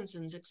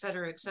Parkinson's, et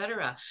cetera, et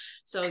cetera.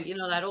 So,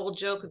 that old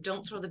joke of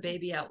don't throw the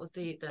baby out with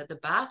the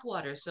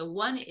bathwater. So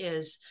one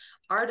is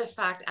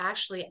artifact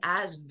actually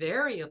as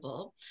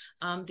variable.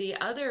 The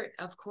other,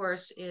 of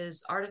course,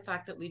 is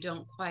artifact that we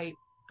don't quite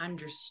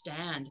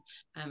understand.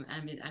 I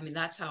mean,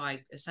 that's how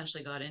I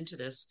essentially got into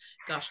this,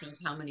 gosh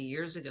knows how many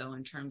years ago,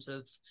 in terms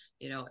of,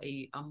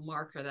 a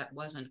marker that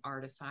wasn't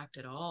artifact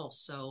at all.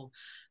 So,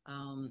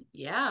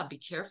 yeah, be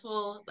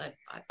careful. That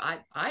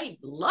I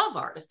love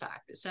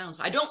artifact.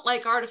 I don't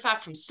like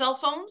artifact from cell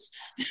phones,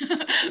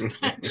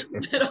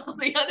 but all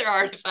the other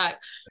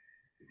artifacts.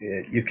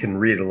 You can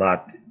read a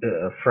lot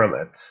from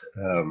it.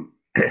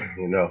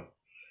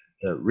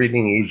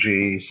 Reading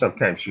EG,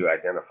 sometimes you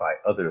identify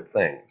other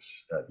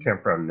things.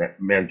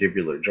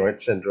 Temporomandibular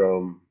joint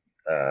syndrome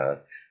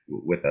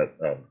with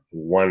a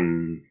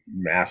one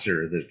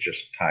masser that's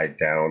just tied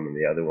down and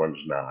the other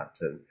one's not.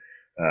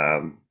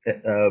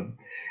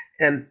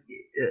 And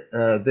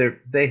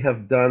they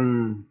have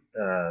done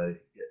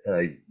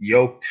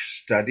yoked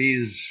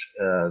studies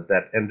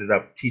that ended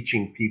up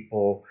teaching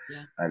people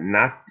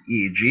not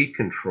EEG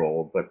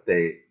control, but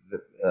they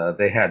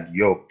had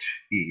yoked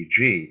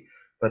EEG,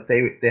 but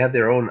they had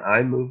their own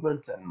eye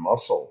movement and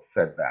muscle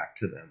fed back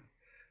to them,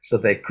 so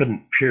they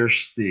couldn't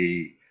pierce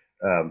the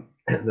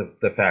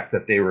fact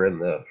that they were in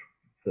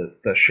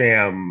the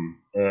sham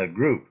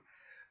group.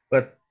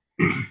 But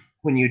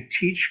when you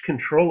teach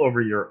control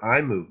over your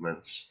eye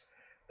movements,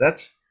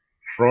 that's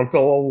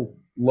frontal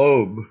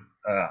lobe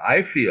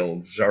eye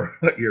fields are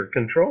what you're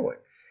controlling.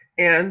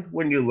 And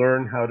when you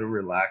learn how to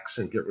relax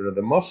and get rid of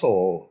the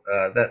muscle,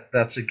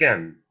 that's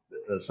again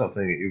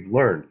something that you've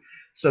learned.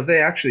 So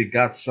they actually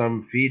got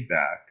some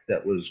feedback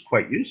that was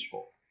quite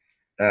useful.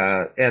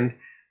 And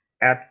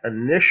at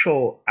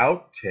initial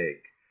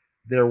outtake,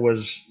 there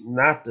was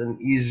not an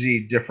easy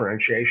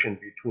differentiation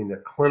between the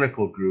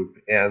clinical group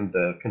and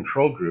the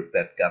control group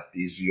that got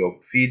these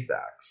yoked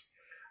feedbacks.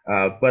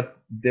 But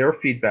their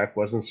feedback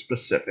wasn't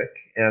specific.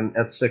 And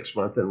at 6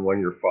 month and 1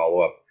 year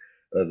follow-up,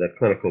 the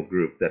clinical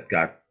group that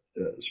got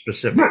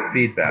specific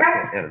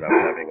feedback ended up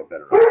having a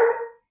better outcome.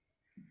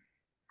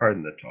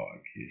 Pardon the dog.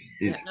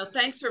 Yeah, no,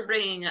 thanks for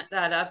bringing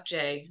that up,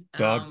 Jay.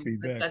 Dog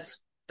feedback.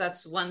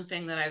 That's one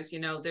thing that I was,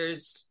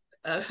 there's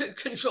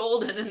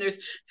controlled, and then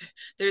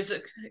there's a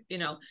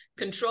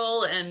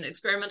control and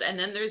experiment, and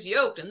then there's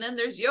yoked, and then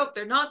there's yoked.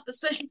 They're not the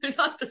same. They're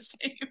not the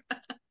same.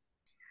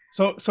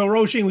 So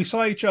Rogene, we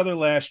saw each other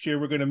last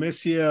year. We're going to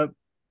miss you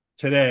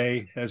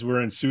today, as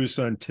we're in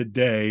Susan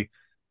today.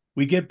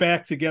 We get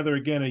back together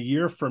again a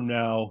year from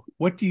now.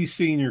 What do you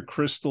see in your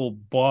crystal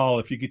ball?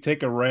 If you could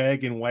take a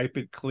rag and wipe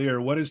it clear,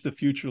 what does the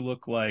future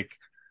look like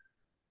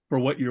for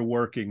what you're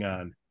working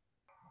on?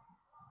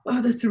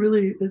 Oh, that's a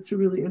really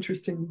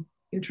interesting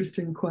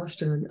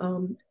question.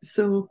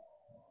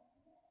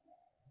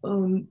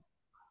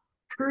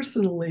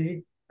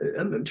 Personally,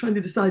 I'm trying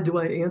to decide, do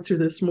I answer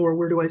this more?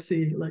 Where do I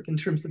see, like, in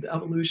terms of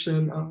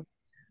evolution?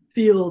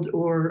 field,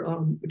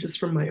 or just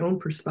from my own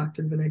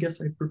perspective, and I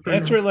guess I prefer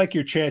Answer not it to. like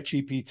your Chat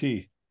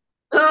GPT.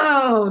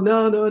 Oh,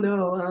 no, no,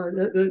 no.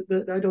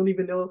 I don't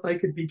even know if I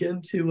could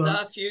begin to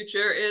The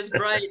future is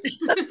bright.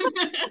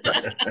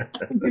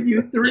 give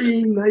you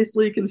three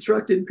nicely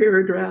constructed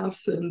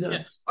paragraphs. And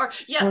Yeah. Or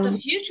yeah, the um,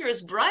 future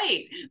is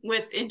bright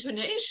with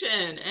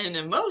intonation and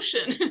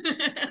emotion.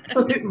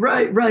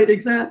 right, right,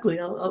 exactly.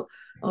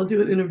 I'll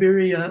do it in a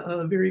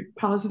very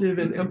positive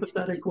and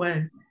empathetic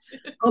way.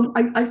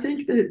 I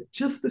think that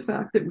just the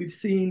fact that we've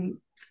seen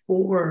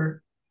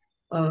four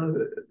uh,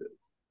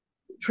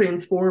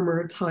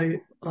 transformer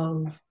type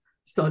of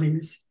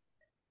studies,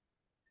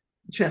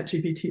 chat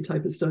GPT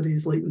type of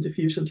studies, latent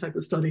diffusion type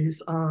of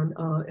studies on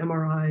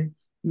MRI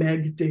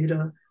MEG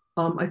data.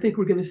 I think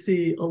we're going to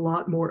see a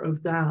lot more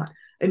of that.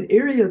 An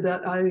area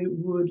that I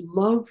would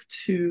love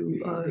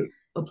to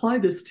apply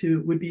this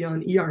to would be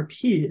on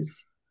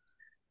ERPs.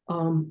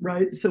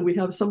 Right? So we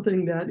have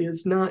something that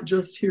is not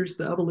just here's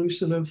the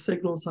evolution of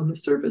signals on the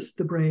surface of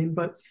the brain,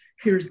 but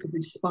here's the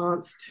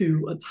response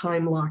to a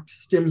time locked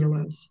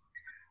stimulus.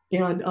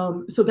 And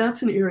so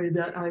that's an area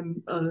that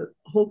I'm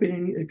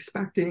hoping,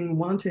 expecting,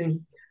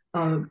 wanting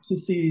to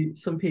see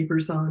some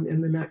papers on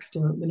in the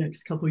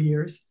next couple of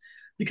years,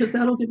 because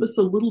that'll give us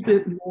a little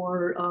bit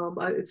more.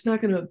 It's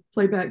not going to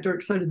play back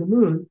Dark Side of the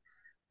Moon,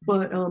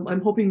 but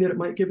I'm hoping that it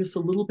might give us a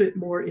little bit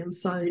more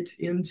insight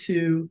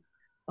into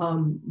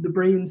the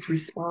brain's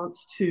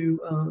response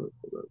to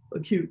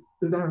acute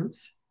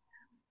events.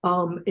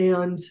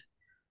 And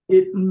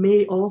it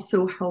may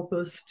also help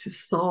us to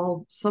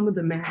solve some of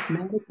the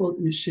mathematical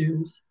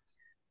issues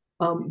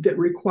that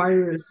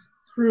require us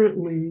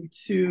currently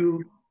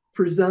to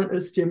present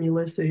a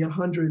stimulus, say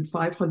 100,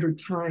 500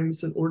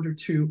 times in order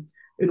to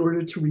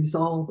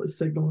resolve a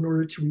signal, in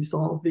order to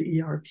resolve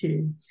the ERP.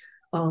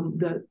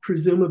 That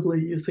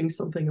presumably using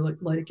something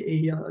like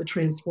a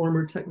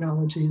transformer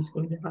technology is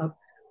going to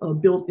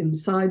have built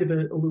inside of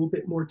it a little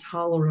bit more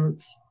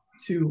tolerance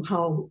to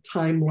how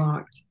time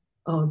locked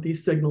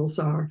these signals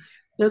are.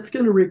 That's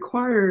going to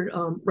require,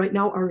 right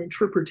now, our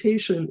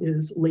interpretation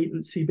is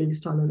latency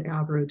based on an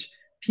average,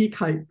 peak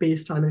height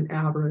based on an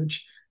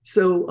average.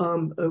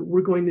 So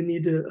we're going to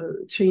need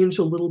to change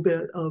a little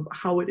bit of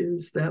how it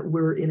is that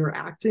we're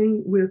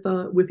interacting with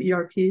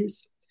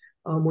ERPs.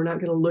 We're not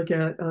going to look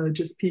at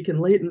just peak and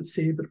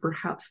latency, but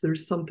perhaps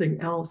there's something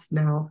else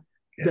now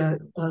that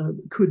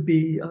could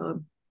be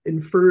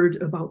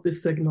inferred about the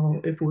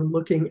signal if we're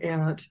looking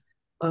at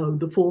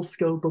the full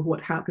scope of what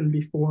happened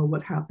before,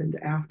 what happened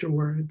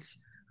afterwards.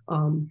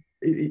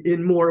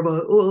 In more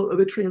of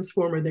a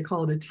transformer, they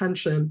call it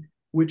attention,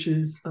 which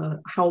is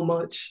how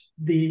much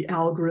the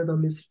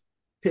algorithm is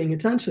paying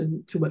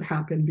attention to what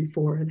happened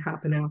before and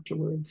happened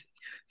afterwards.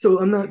 So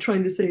I'm not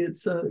trying to say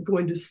it's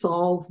going to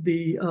solve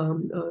the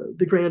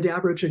grand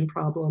averaging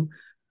problem,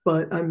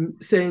 but I'm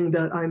saying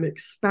that I'm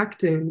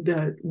expecting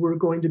that we're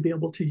going to be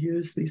able to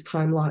use these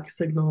time lock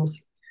signals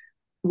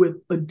with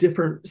a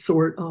different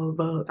sort of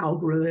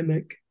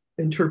algorithmic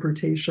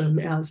interpretation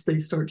as they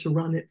start to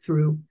run it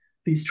through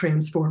these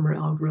transformer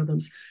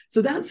algorithms.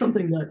 So that's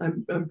something that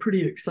I'm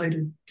pretty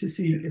excited to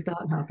see if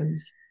that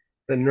happens.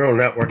 The neural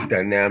network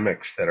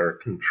dynamics that are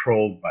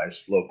controlled by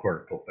slow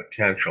cortical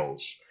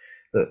potentials,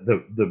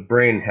 the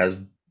brain has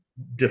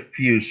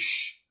diffuse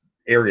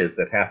areas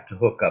that have to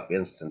hook up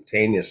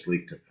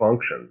instantaneously to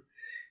function,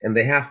 and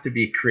they have to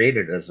be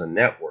created as a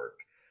network.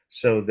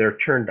 So they're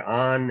turned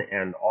on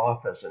and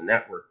off as a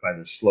network by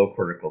the slow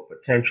cortical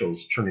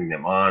potentials, turning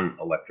them on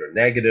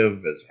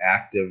electronegative as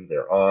active,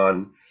 they're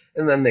on,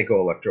 and then they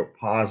go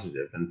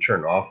electropositive and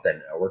turn off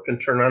that network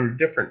and turn on a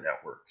different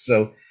network.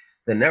 So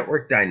the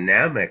network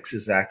dynamics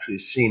is actually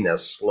seen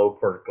as slow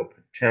cortical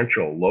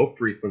potential, low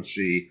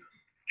frequency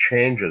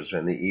changes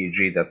in the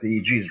EEG that the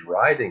EEG is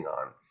riding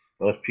on.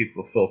 Most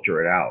people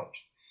filter it out.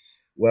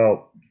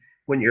 Well,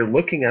 when you're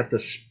looking at the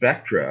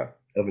spectra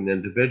of an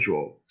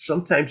individual,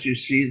 sometimes you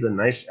see the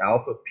nice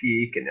alpha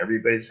peak and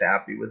everybody's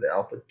happy with the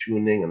alpha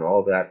tuning and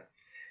all that.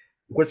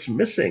 What's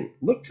missing?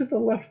 Look to the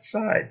left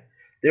side.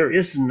 There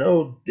is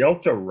no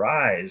delta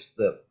rise,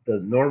 the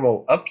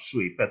normal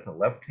upsweep at the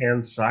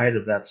left-hand side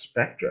of that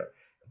spectra.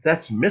 If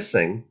that's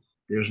missing,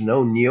 there's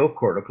no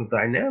neocortical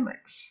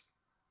dynamics.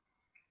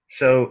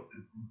 So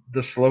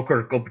the slow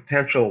cortical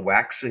potential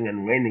waxing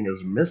and waning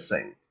is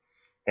missing,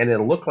 and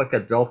it'll look like a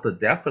delta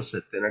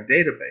deficit in a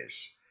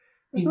database.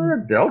 It's not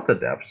a delta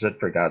deficit,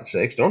 for God's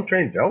sakes. Don't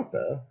train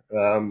delta.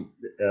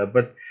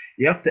 But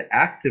you have to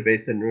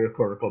activate the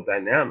neocortical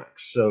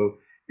dynamics. So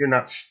you're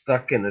not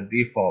stuck in a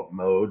default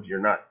mode. You're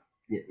not,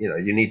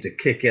 you need to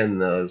kick in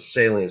the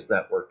salience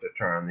network to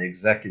turn on the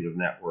executive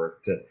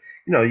network to,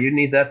 you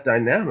need that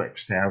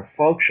dynamics to have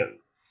function.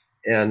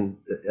 And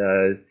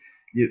the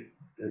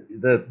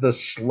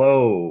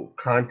slow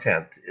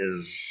content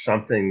is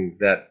something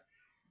that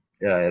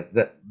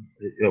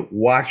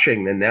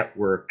watching the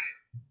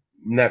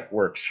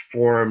networks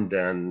formed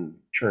and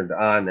turned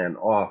on and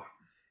off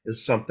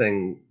is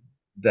something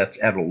that's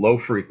at a low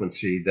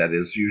frequency that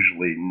is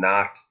usually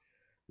not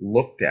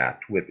looked at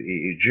with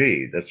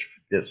EEG.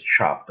 That's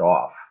chopped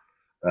off.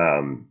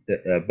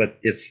 But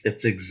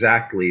it's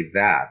exactly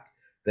that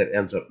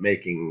ends up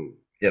making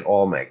it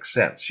all make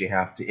sense. You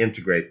have to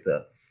integrate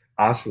the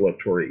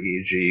oscillatory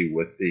EEG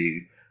with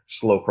the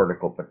slow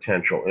cortical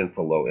potential,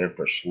 infra low,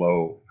 infra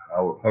slow,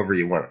 however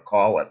you want to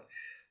call it.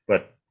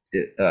 But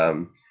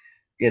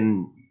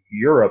in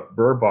Europe,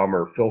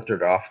 Burbaumer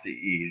filtered off the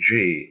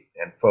EEG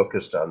and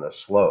focused on the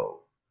slow,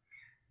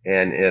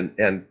 and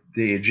the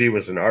EEG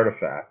was an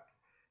artifact.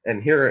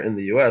 And here in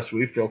the U.S.,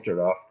 we filtered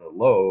off the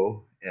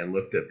low and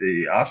looked at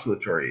the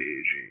oscillatory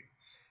EEG.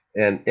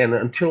 And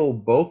until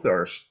both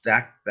are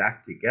stacked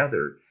back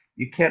together,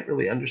 you can't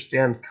really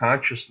understand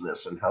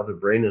consciousness and how the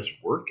brain is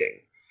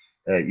working.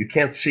 You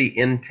can't see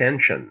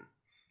intention.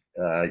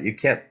 You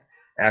can't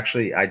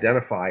actually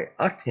identify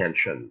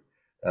attention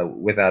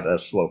without a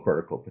slow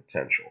cortical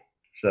potential.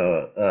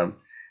 So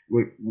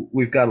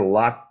we've got a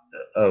lot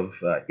of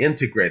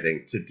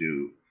integrating to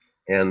do,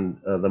 and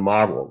the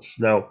models.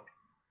 Now,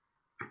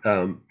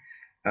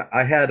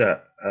 I had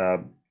a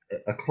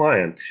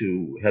client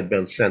who had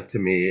been sent to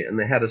me, and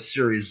they had a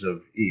series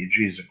of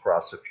EEGs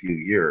across a few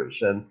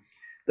years, and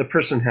the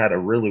person had a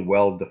really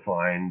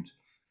well-defined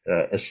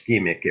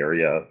ischemic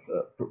area,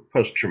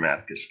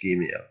 post-traumatic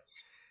ischemia.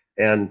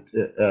 And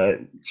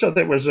so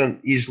there was an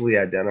easily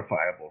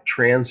identifiable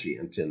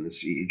transient in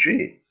this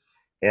EEG.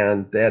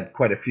 And they had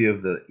quite a few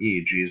of the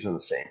EEGs in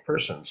the same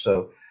person.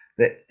 So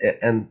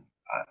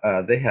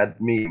they had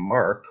me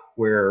mark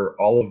where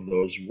all of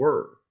those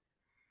were.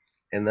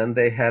 And then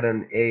they had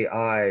an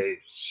AI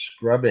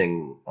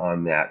scrubbing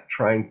on that,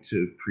 trying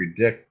to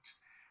predict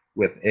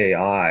with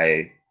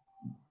AI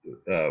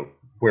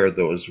where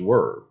those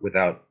were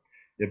without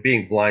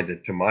being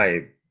blinded to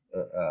my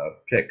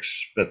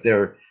picks, but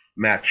they're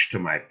matched to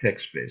my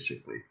picks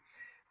basically.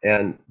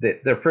 And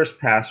their first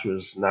pass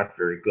was not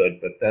very good,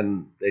 but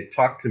then they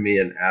talked to me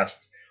and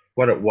asked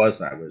what it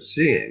was I was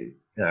seeing.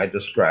 And I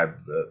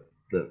described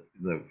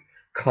the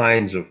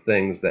kinds of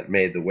things that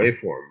made the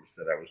waveforms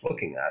that I was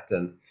looking at.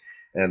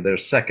 And their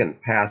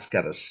second pass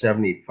got a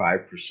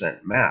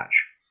 75%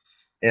 match.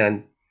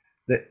 And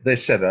they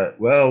said,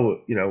 well,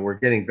 we're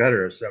getting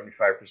better, a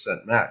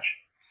 75% match.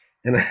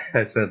 And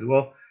I said,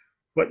 well,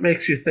 what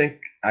makes you think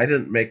I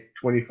didn't make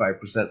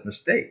 25%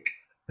 mistake?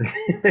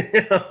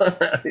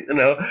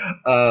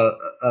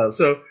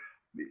 So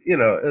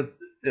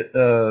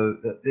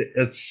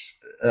it's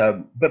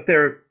but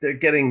they're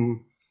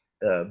getting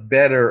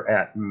better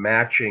at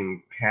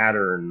matching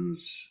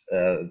patterns,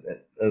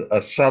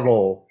 a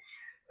subtle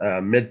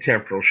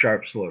mid-temporal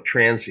sharp slow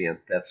transient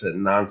that's a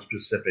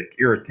non-specific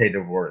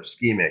irritative or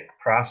ischemic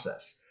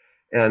process,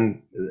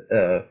 and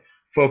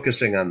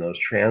focusing on those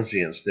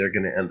transients, they're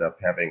going to end up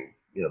having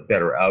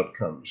better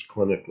outcomes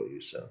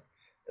clinically. So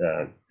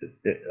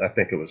I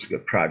think it was a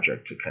good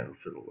project to kind of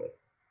fiddle with.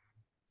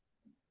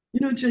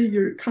 Jay,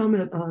 your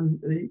comment on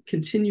they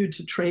continued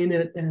to train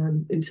it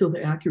and until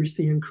the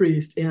accuracy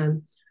increased,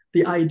 and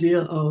the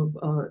idea of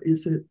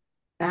is it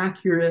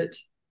accurate?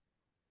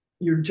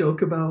 Your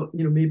joke about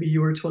maybe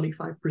you were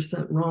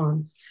 25%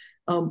 wrong.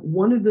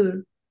 One of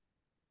the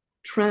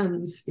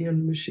trends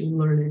in machine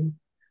learning,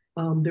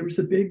 there was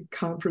a big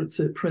conference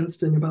at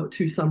Princeton about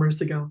 2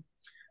 summers ago,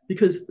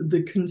 because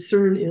the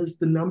concern is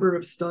the number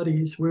of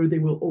studies where they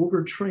will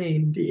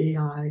overtrain the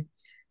AI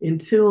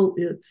until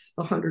it's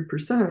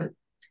 100%,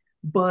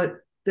 but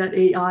that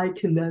AI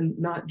can then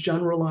not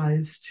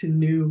generalize to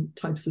new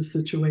types of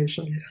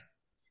situations.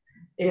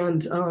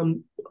 And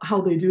how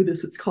they do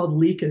this, it's called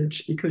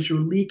leakage, because you're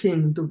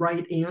leaking the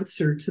right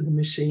answer to the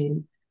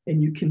machine,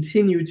 and you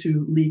continue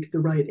to leak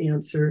the right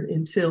answer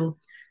until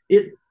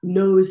it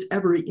knows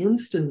every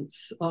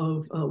instance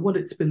of what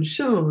it's been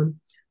shown,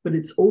 but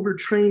it's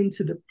overtrained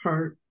to the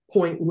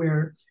point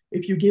where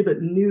if you give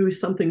it new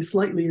something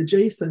slightly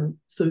adjacent,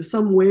 so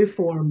some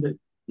waveform that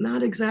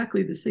not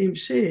exactly the same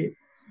shape,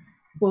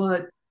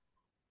 but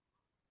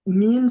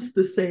means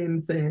the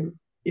same thing,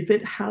 if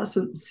it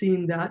hasn't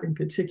seen that in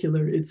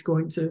particular, it's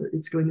going to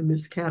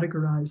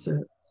miscategorize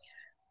it.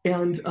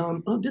 And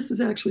this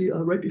is actually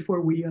right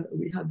before we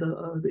had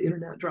the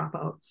internet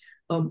dropout.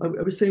 I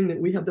was saying that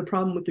we have the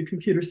problem with the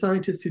computer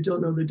scientists who don't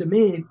know the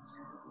domain.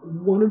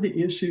 One of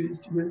the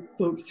issues with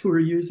folks who are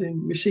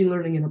using machine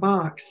learning in a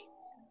box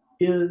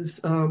is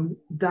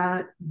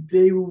that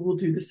they will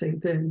do the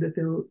same thing, that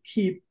they'll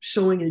keep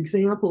showing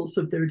examples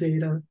of their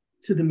data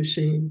to the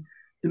machine.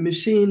 The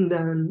machine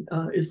then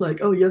is like,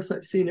 oh, yes,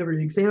 I've seen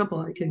every example.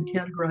 I can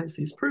categorize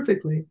these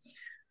perfectly.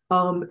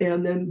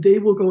 And then they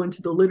will go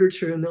into the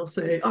literature and they'll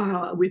say,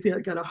 we've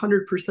got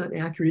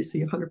 100%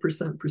 accuracy,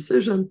 100%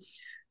 precision.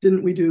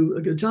 Didn't we do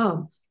a good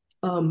job?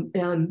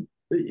 And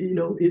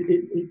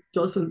it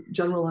doesn't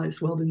generalize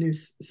well to new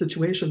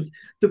situations.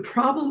 The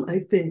problem, I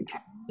think,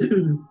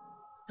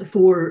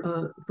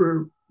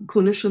 for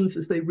clinicians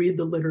is they read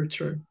the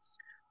literature.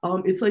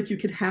 It's like you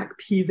could hack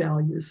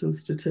p-values in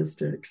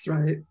statistics,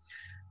 right?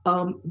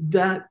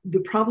 That the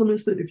problem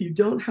is that if you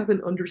don't have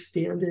an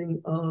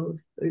understanding of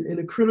and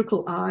a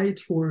critical eye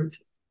towards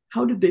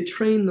how did they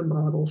train the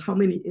model, how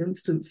many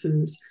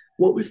instances,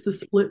 what was the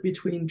split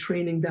between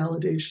training,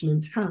 validation,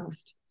 and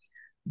test,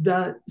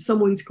 that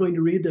someone's going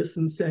to read this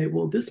and say,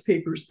 well, this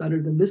paper is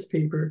better than this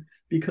paper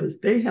because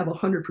they have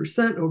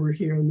 100% over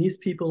here and these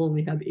people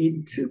only have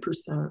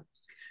 82%.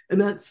 And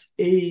that's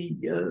a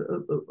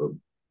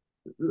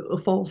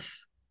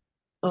false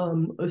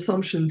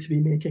assumption to be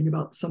making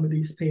about some of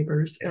these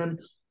papers. And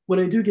when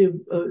I do give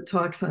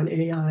talks on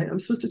AI, I'm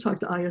supposed to talk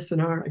to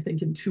ISNR, I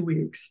think, in 2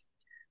 weeks.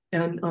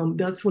 And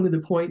that's one of the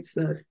points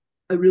that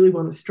I really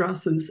want to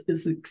stress is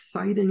as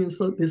exciting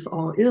as this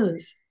all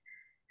is,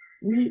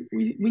 we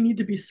need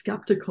to be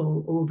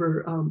skeptical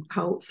over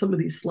how some of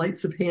these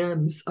sleights of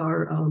hands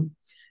are,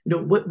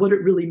 what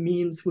it really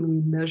means when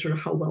we measure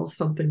how well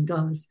something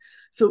does.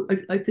 So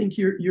I think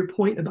your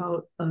point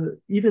about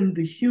even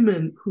the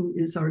human who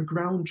is our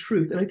ground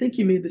truth, and I think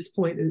you made this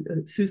point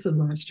at Susan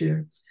last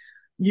year,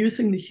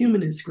 using the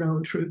human as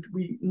ground truth,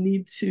 we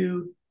need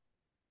to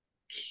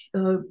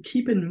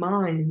keep in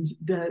mind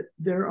that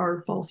there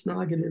are false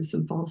negatives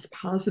and false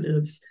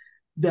positives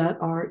that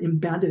are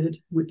embedded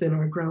within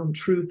our ground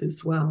truth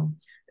as well.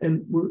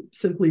 And we're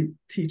simply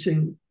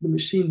teaching the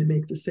machine to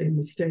make the same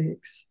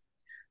mistakes.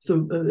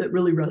 So that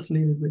really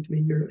resonated with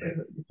me,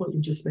 the point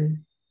you just made.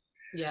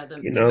 Yeah, the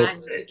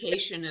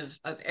magnification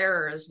of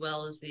error, as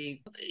well as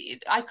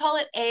I call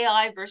it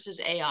AI versus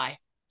AI,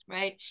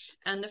 right?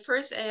 And the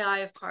first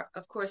AI,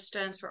 of course,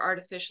 stands for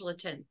artificial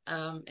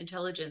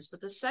intelligence, but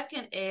the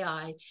second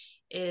AI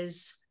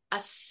is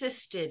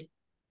assisted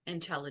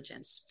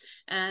intelligence.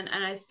 And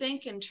I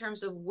think in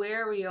terms of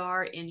where we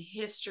are in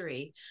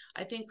history,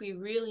 I think we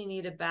really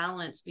need a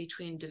balance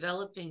between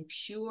developing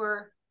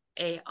pure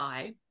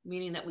AI,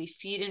 meaning that we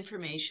feed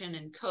information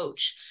and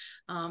coach,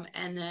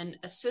 and then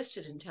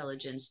assisted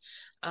intelligence,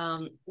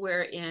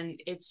 wherein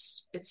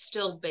it's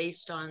still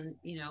based on,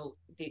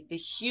 the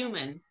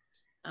human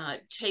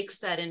takes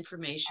that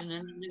information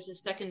and there's a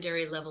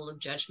secondary level of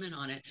judgment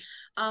on it.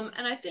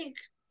 And I think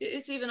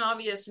it's even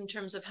obvious in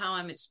terms of how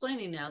I'm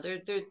explaining now.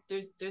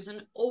 There's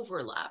an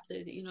overlap.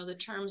 The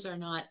terms are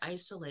not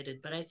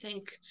isolated, but I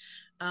think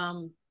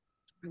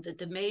that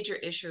the major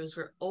issue is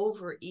we're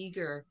over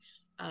eager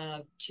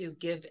to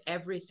give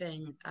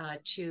everything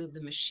to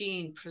the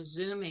machine,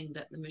 presuming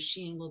that the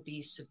machine will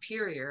be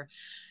superior,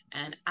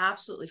 and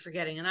absolutely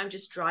forgetting. And I'm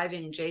just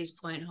driving Jay's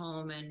point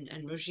home and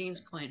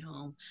Rogene's point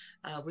home,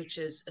 which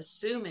is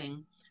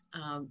assuming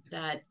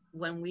that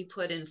when we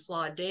put in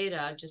flawed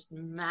data, just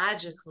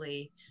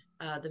magically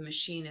the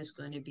machine is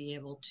going to be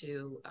able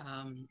to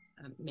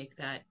make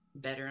that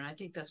better. And I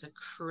think that's a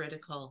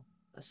critical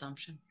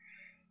assumption.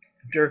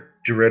 Dirk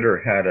de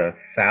Ritter had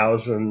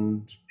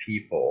 1,000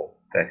 people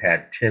that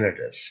had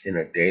tinnitus in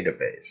a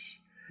database,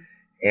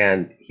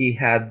 and he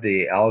had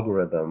the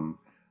algorithm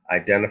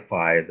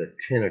identify the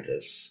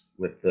tinnitus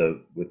with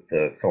the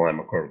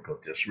thalamicortical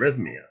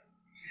dysrhythmia,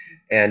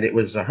 and it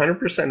was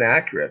 100%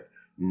 accurate.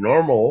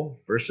 Normal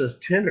versus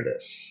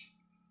tinnitus.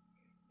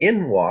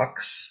 In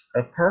walks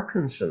a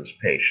Parkinson's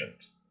patient,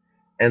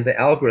 and the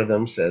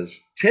algorithm says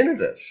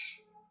tinnitus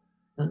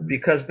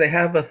because they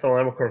have a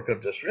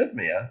thalamicortical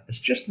dysrhythmia.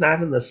 It's just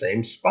not in the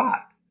same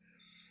spot,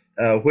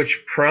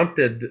 which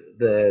prompted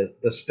the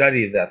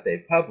study that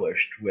they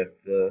published with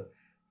the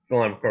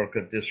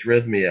thalamicortical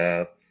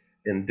dysrhythmia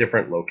in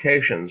different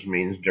locations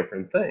means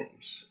different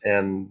things.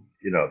 And,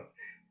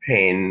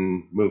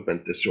 pain,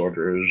 movement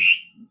disorders,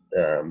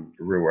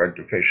 reward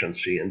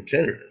deficiency, and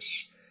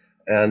tinnitus.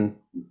 And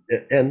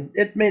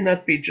it may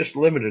not be just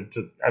limited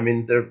to,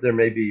 there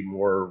may be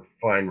more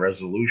fine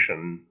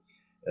resolution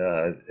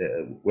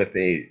with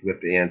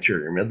the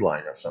anterior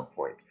midline at some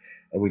point.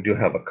 And we do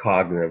have a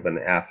cognitive and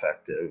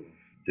affective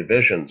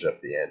divisions of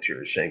the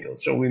anterior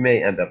cingulate. So we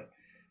may end up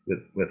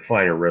with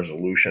finer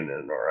resolution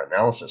in our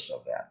analysis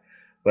of that.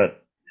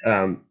 But,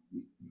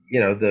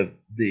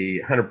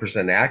 the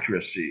 100%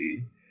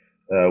 accuracy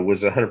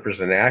was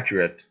 100%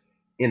 accurate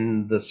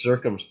in the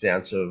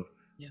circumstance of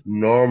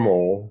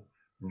normal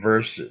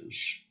versus.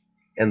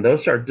 And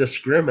those are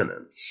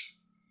discriminants.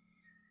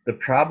 The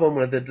problem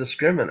with a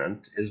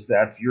discriminant is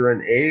that you're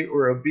an A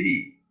or a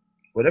B.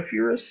 What if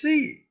you're a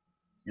C?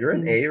 You're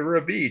an A or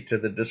a B to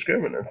the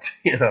discriminant,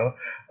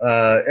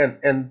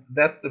 and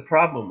that's the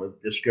problem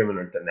with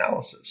discriminant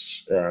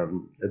analysis.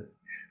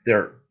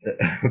 There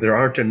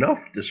aren't enough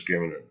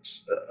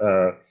discriminants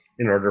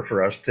in order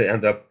for us to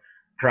end up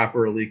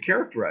properly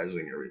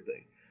characterizing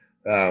everything.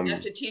 You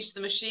have to teach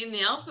the machine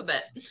the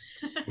alphabet,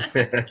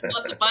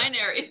 not the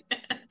binary.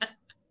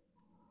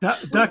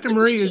 Dr.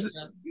 Marie,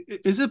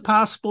 is it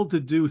possible to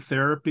do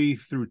therapy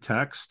through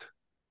text?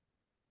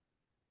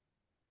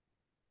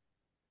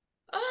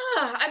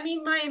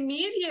 My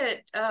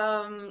immediate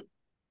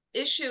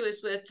issue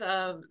is with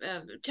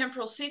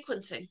temporal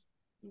sequencing.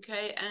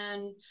 Okay,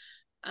 and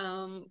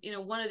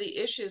one of the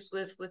issues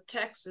with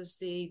text is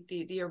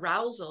the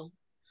arousal.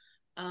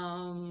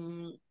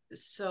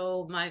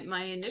 So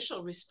my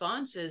initial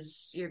response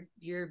is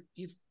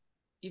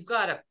you've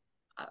got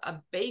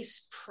a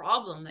base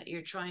problem that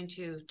you're trying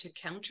to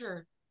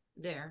counter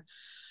there.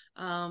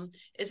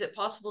 Is it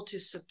possible to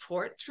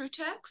support through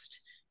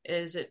text?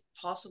 Is it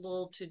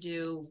possible to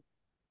do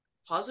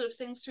positive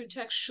things through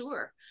text?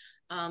 Sure.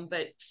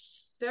 But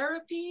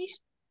therapy,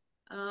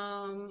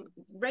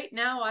 right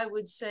now, I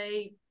would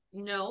say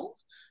no.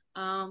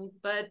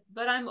 But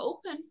I'm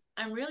open.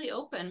 I'm really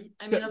open.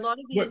 I mean, a lot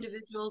of the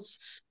individuals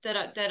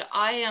that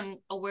I am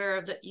aware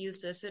of that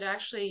use this,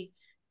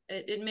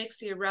 it makes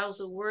the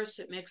arousal worse.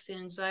 It makes the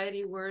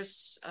anxiety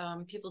worse.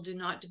 People do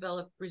not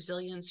develop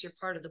resilience. You're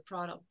part of the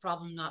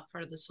problem, not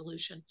part of the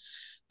solution.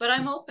 But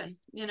I'm open.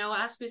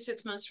 Ask me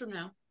 6 months from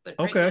now. But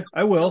okay, right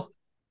now, I will.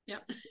 Yeah.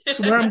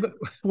 So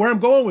where I'm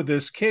going with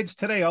this, kids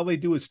today, all they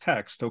do is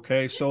text.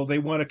 Okay, so they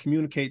want to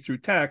communicate through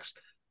text.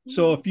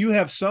 So if you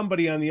have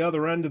somebody on the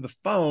other end of the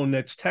phone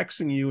that's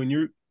texting you, and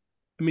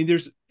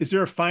is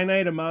there a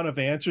finite amount of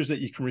answers that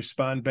you can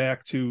respond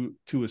back to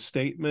a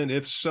statement?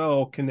 If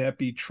so, can that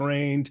be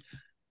trained?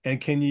 And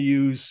can you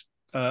use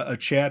a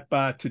chat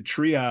bot to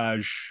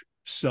triage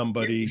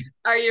somebody?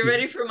 Are you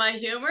ready for my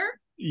humor?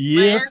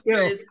 Yeah. My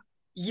answer is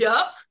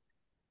yup.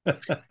 Or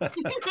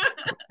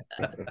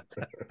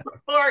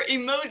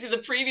emoji,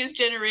 the previous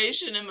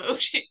generation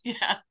emoji.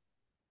 Yeah.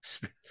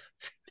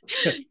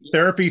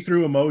 Therapy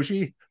through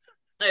emoji.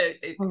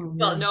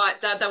 Well, no,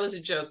 that was a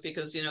joke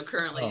because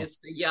currently it's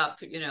the yup.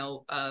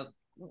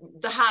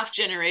 The half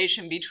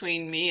generation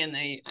between me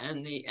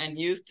and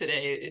youth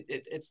today.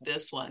 It's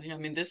this one. I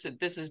mean, this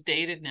is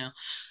dated now.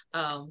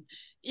 I'm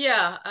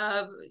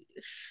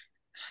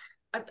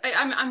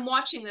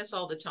watching this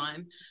all the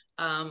time.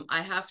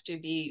 I have to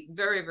be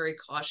very, very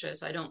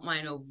cautious. I don't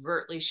mind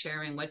overtly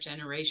sharing what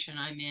generation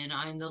I'm in.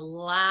 I'm the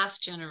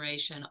last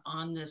generation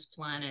on this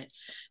planet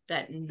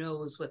that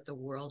knows what the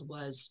world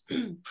was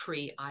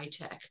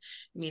pre-iTech,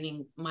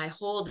 meaning my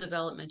whole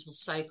developmental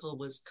cycle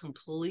was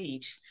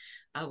complete.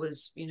 I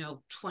was,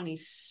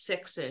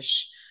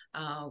 26-ish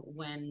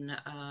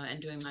and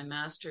doing my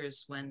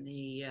master's when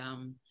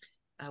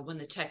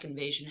the tech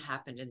invasion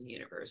happened in the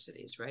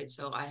universities, right?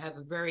 So I have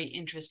a very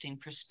interesting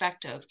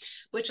perspective,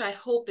 which I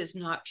hope is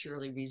not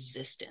purely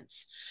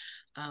resistance.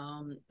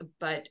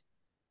 But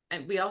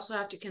we also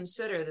have to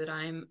consider that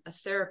I'm a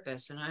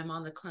therapist and I'm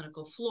on the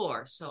clinical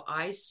floor. So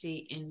I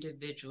see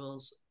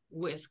individuals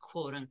with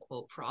quote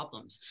unquote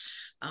problems.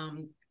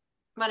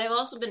 But I've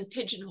also been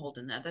pigeonholed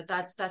in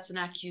that's an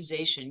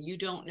accusation. You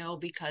don't know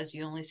because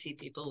you only see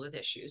people with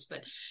issues.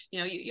 But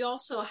you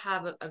also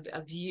have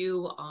a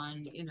view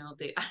on I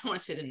don't want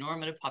to say the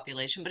normative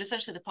population, but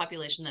essentially the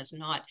population that's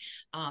not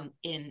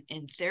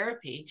in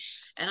therapy.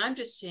 And I'm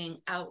just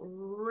seeing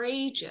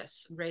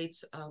outrageous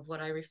rates of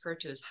what I refer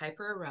to as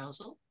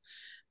hyperarousal.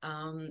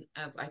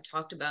 I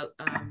talked about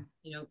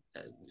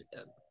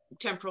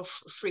temporal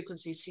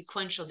frequency,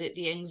 sequential,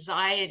 the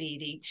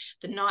anxiety,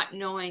 the not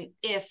knowing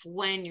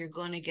when you're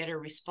going to get a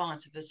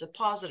response, if it's a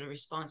positive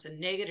response, a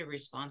negative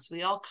response.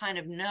 We all kind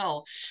of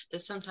know that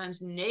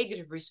sometimes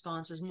negative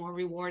response is more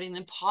rewarding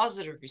than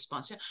positive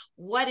response.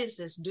 What is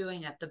this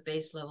doing at the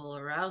base level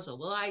arousal?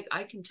 Well,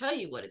 I can tell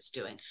you what it's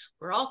doing.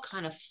 We're all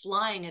kind of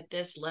flying at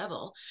this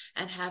level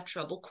and have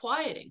trouble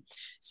quieting.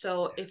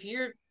 So if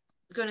you're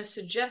going to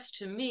suggest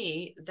to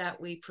me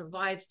that we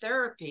provide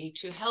therapy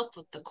to help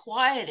with the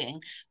quieting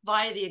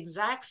via the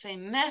exact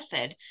same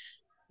method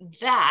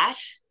that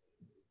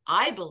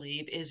I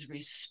believe is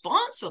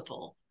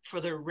responsible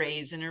for the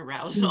raise in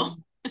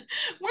arousal,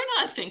 we're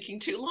not thinking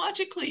too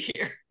logically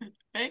here,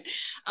 right?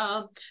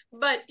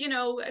 But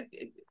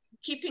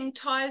keeping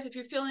ties, if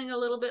you're feeling a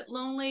little bit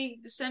lonely,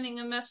 sending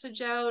a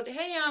message out,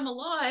 hey, I'm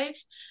alive,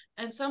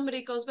 and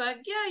somebody goes back,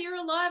 yeah, you're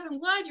alive, I'm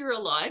glad you're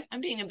alive. I'm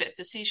being a bit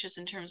facetious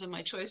in terms of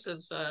my choice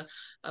of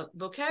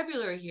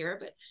vocabulary here,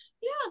 but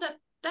yeah,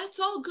 that's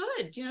all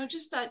good.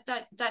 Just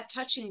that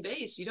touching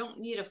base. You don't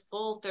need a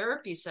full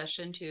therapy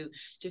session to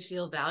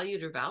feel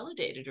valued or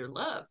validated or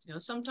loved.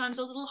 Sometimes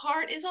a little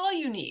heart is all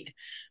you need,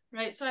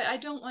 right? So I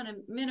don't want to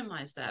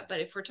minimize that, but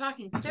if we're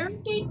talking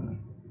therapy,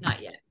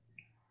 not yet.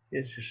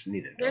 It's just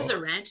needed. There's a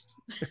rant.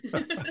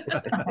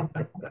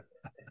 A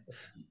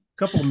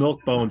couple of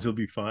milk bones will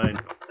be fine.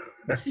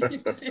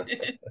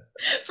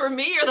 For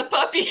me or the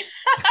puppy?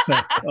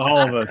 All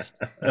of us.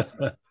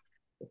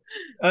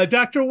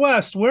 Dr.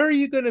 West, where are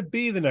you going to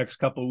be the next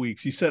couple of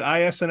weeks? You said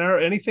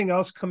ISNR. Anything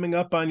else coming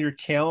up on your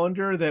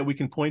calendar that we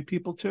can point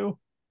people to?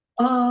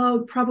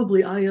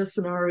 Probably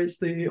ISNR is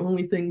the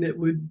only thing that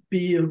would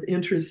be of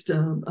interest,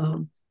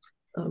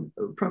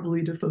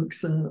 probably to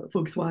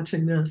folks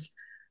watching this.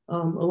 A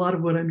lot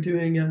of what I'm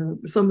doing,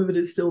 some of it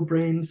is still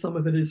brain, some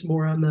of it is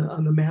more on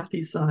the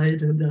mathy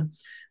side, and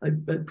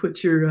I'd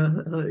put your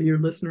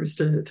listeners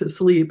to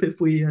sleep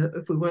if we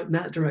went in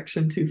that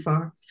direction too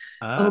far.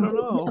 I don't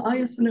know.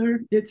 ISNR,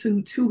 it's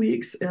in 2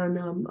 weeks, and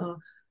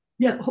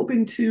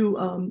hoping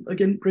to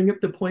again bring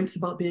up the points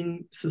about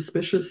being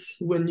suspicious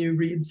when you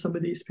read some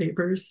of these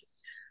papers,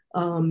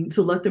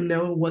 to let them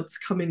know what's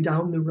coming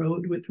down the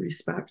road with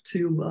respect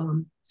to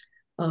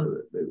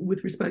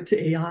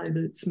AI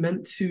that's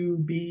meant to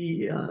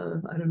be,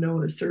 I don't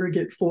know, a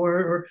surrogate for,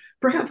 or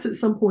perhaps at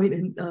some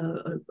point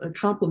a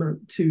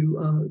complement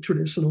to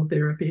traditional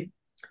therapy.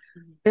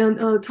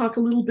 And talk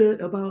a little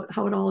bit about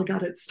how it all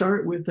got its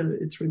start with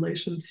its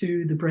relation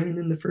to the brain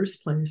in the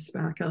first place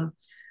back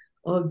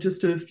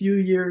just a few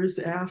years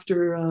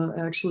after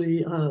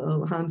actually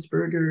Hans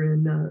Berger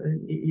and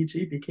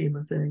EEG became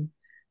a thing.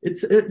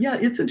 It's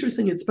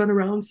interesting. It's been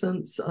around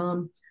since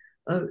the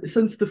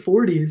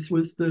 40s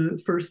was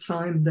the first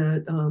time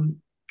that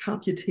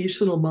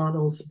computational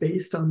models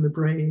based on the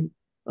brain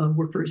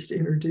were first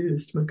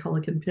introduced.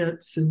 McCulloch and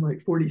Pitts in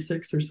like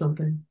 46 or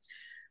something.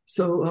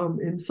 So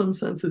in some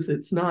senses,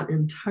 it's not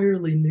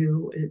entirely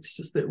new. It's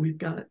just that we've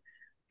got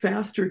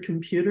faster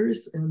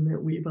computers and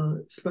that we've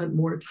spent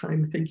more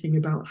time thinking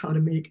about how to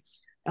make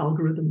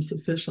algorithms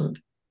efficient.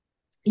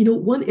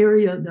 One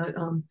area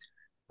that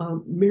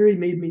Mary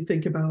made me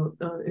think about,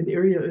 an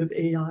area of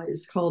AI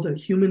is called a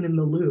human in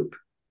the loop.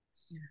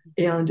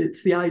 And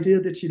it's the idea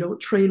that you don't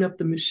train up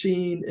the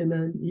machine and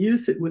then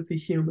use it with the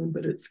human,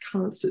 but it's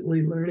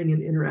constantly learning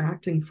and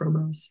interacting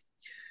from us.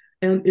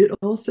 And it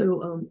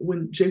also,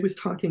 when Jay was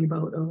talking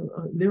about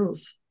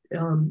Nils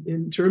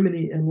in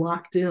Germany and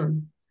locked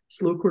in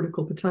slow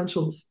cortical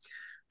potentials,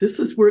 this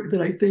is work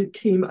that I think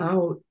came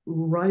out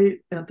right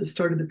at the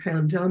start of the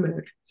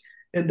pandemic.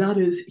 And that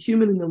is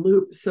human in the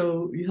loop.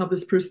 So you have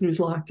this person who's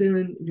locked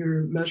in,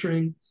 you're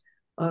measuring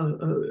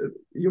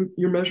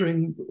you're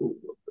measuring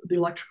the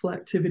electrical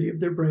activity of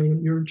their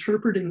brain, you're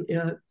interpreting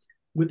it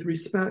with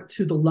respect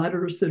to the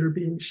letters that are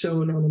being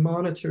shown on the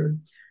monitor.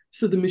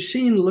 So the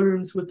machine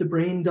learns what the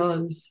brain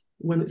does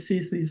when it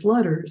sees these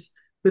letters,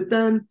 but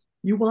then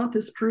you want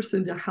this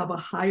person to have a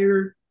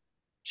higher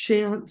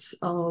chance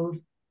of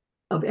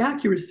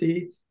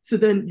accuracy. So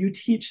then you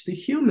teach the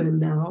human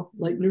now,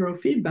 like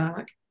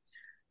neurofeedback,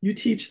 you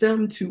teach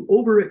them to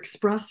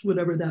overexpress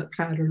whatever that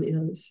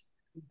pattern is.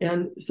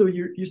 And so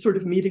you're sort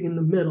of meeting in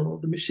the middle.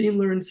 The machine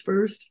learns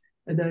first,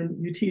 and then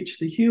you teach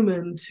the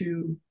human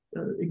to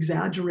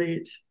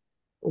exaggerate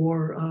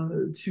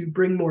or to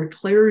bring more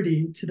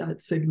clarity to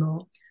that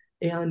signal.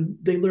 And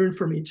they learn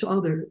from each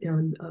other.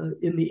 And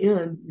in the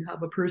end, you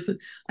have a person.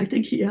 I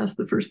think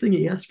the first thing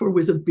he asked for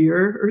was a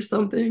beer or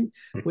something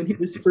when he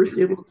was first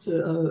able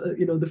to,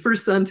 the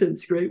first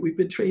sentence, great, we've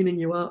been training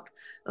you up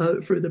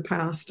for the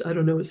past, I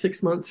don't know,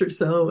 6 months or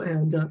so.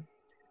 And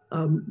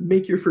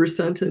make your first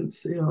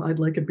sentence, I'd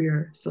like a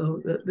beer.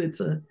 So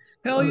it's a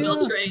hell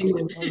yeah.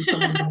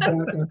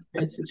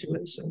 Bad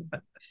situation.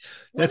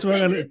 That's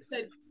what I'm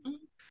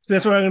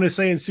going to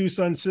say in Sioux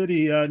Sun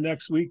City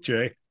next week,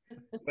 Jay.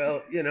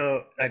 Well,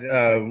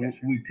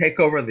 we take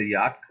over the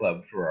yacht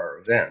club for our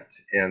event,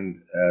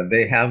 and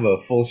they have a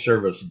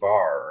full-service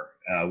bar,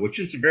 which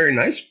is a very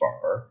nice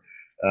bar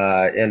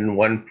in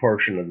one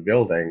portion of the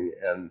building,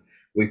 and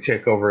we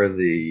take over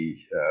the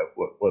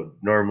what would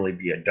normally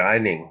be a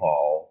dining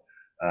hall,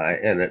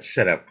 and it's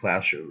set up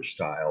classroom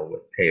style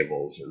with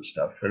tables and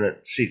stuff, and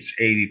it seats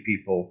 80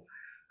 people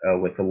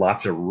with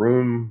lots of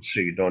room,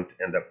 so you don't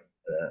end up,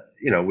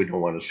 we don't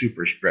want a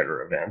super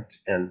spreader event,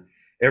 and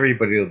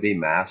everybody will be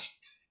masked.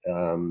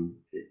 We're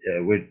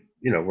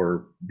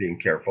being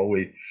careful.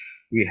 We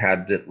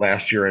had it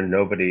last year, and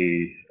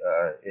nobody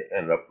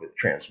ended up with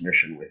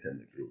transmission within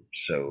the group.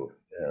 So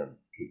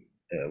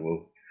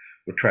we'll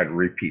try to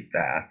repeat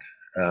that.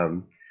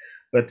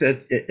 But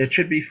it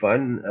should be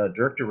fun.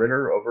 Director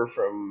Ritter over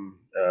from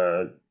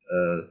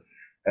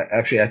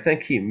actually, I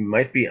think he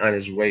might be on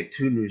his way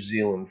to New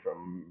Zealand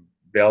from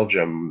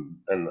Belgium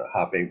and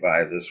hopping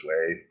by this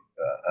way.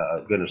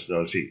 Goodness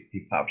knows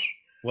he pops.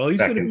 Well,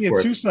 he's going to be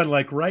in Tucson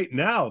like right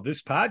now.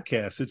 This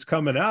podcast, it's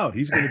coming out.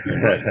 He's going to be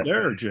right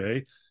there,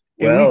 Jay.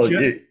 Well,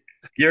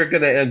 you're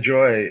going to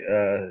enjoy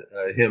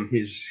him.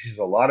 He's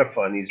a lot of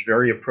fun. He's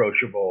very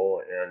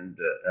approachable and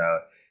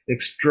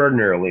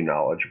extraordinarily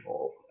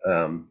knowledgeable.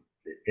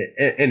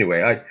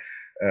 Anyway,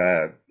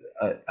 I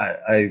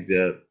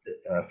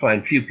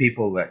find few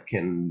people that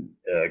can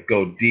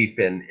go deep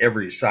in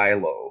every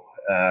silo,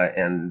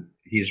 and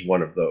he's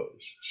one of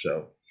those.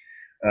 So.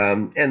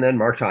 And then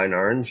Martijn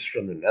Arns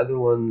from the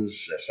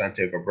Netherlands,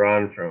 Santiago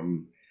Bran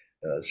from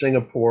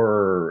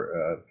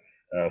Singapore,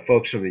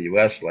 folks from the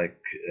U.S. like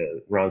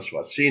Ron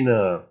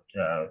Swasina.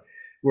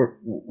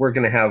 We're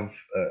going to have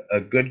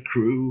a good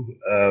crew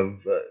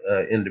of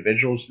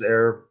individuals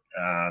there.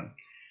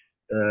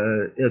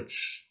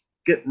 It's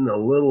getting a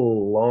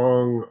little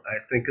long. I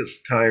think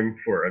it's time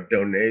for a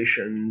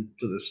donation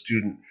to the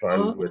student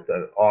fund with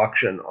an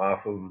auction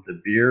off of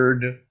the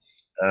beard.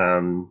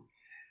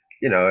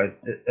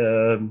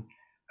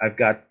 I've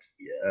got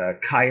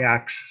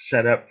kayaks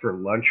set up for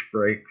lunch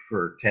break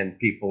for 10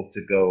 people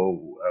to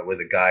go with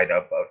a guide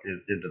up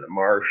into the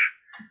marsh.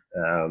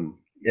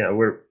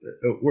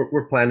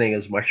 We're planning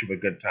as much of a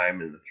good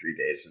time in the 3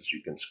 days as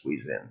you can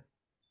squeeze in.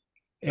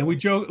 And we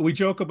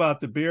joke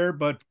about the beer,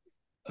 but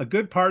a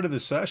good part of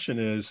the session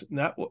is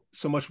not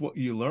so much what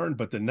you learn,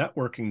 but the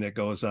networking that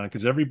goes on,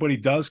 because everybody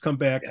does come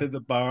back to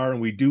the bar,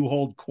 and we do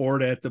hold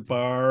court at the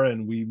bar,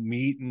 and we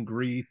meet and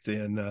greet,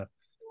 and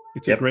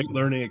it's a great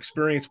learning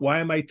experience. Why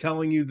am I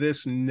telling you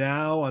this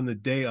now on the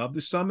day of the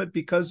summit?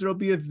 Because there'll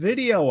be a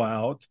video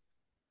out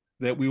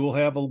that we will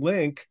have a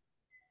link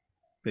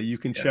that you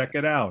can check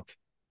it out.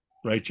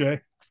 Right,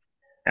 Jay?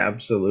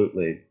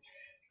 Absolutely.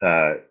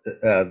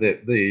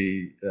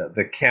 the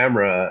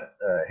camera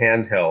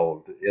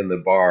handheld in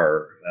the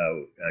bar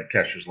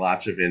catches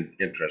lots of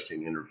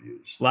interesting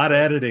interviews. A lot of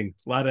editing.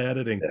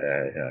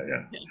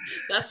 Yeah.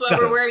 That's why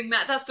we're wearing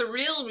masks. That's the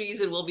real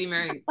reason we'll be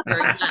wearing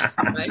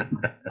masks, right?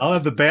 I'll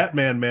have the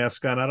Batman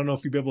mask on. I don't know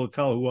if you'll be able to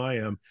tell who I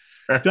am.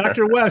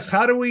 Dr. West,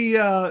 how do we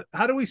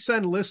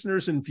send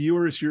listeners and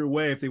viewers your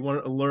way if they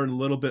want to learn a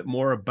little bit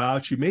more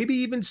about you? Maybe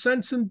even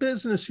send some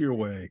business your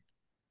way.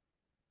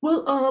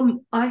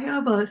 Well,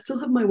 I still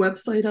have my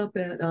website up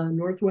at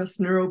Northwest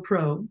Neuro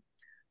Pro.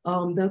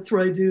 That's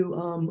where I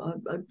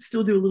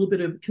still do a little bit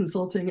of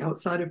consulting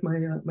outside of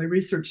my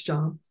research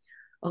job.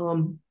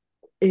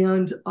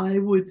 And I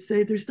would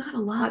say there's not a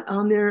lot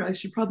on there. I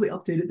should probably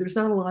update it. There's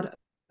not a lot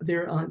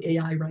there on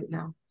AI right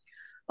now.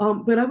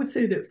 But I would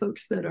say that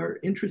folks that are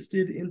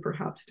interested in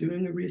perhaps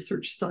doing a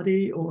research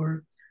study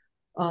or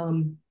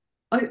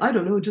I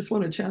don't know, just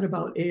want to chat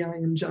about AI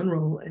in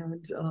general,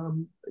 and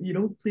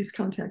please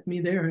contact me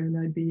there, and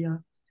I'd be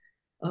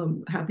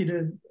happy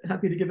to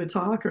give a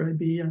talk, or I'd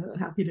be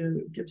happy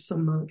to give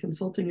some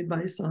consulting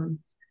advice on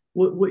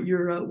what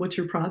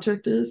your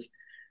project is.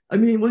 I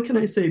mean, what can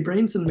I say?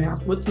 Brains and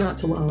math. What's not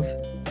to love?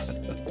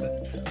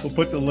 We'll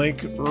put the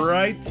link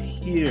right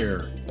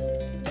here.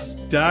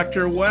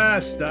 Dr.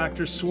 West,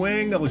 Dr.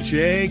 Swingle,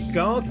 Jay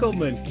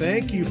Gunkelman,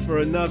 thank you for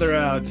another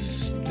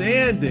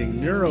outstanding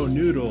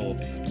NeuroNoodle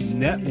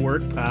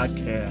Network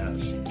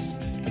podcast.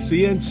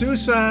 See you in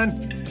Susan.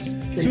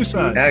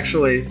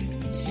 Actually,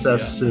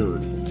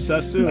 Sassoon.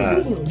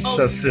 Sassoon.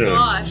 Sassoon.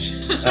 Gosh.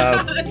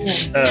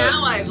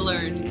 Now I've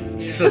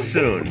learned.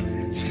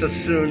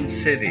 Sassoon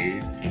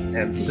City.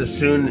 And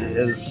Sassoon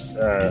is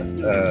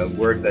a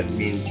word that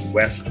means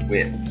west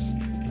wind.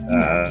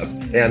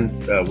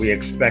 And we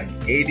expect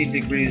 80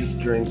 degrees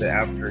during the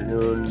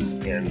afternoon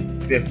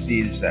and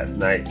 50s at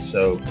night.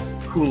 So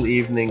cool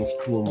evenings,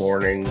 cool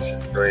mornings,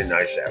 very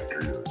nice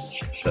afternoons.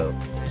 So,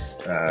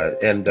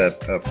 and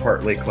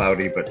partly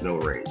cloudy, but no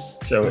rain.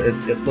 So it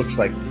looks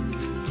like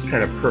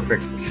kind of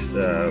perfect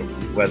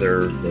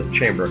weather the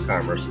Chamber of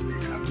Commerce would be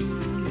having.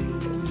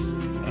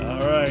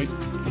 All right.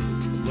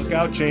 Look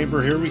out,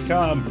 Chamber. Here we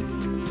come.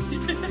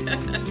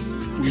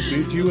 We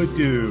bid you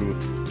adieu.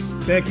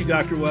 Thank you,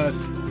 Dr.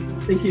 West.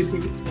 Thank you,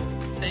 Pete.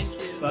 Thank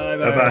you.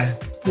 Bye-bye.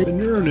 The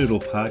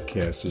NeuroNoodle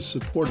podcast is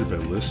supported by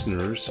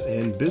listeners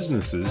and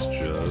businesses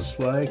just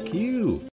like you.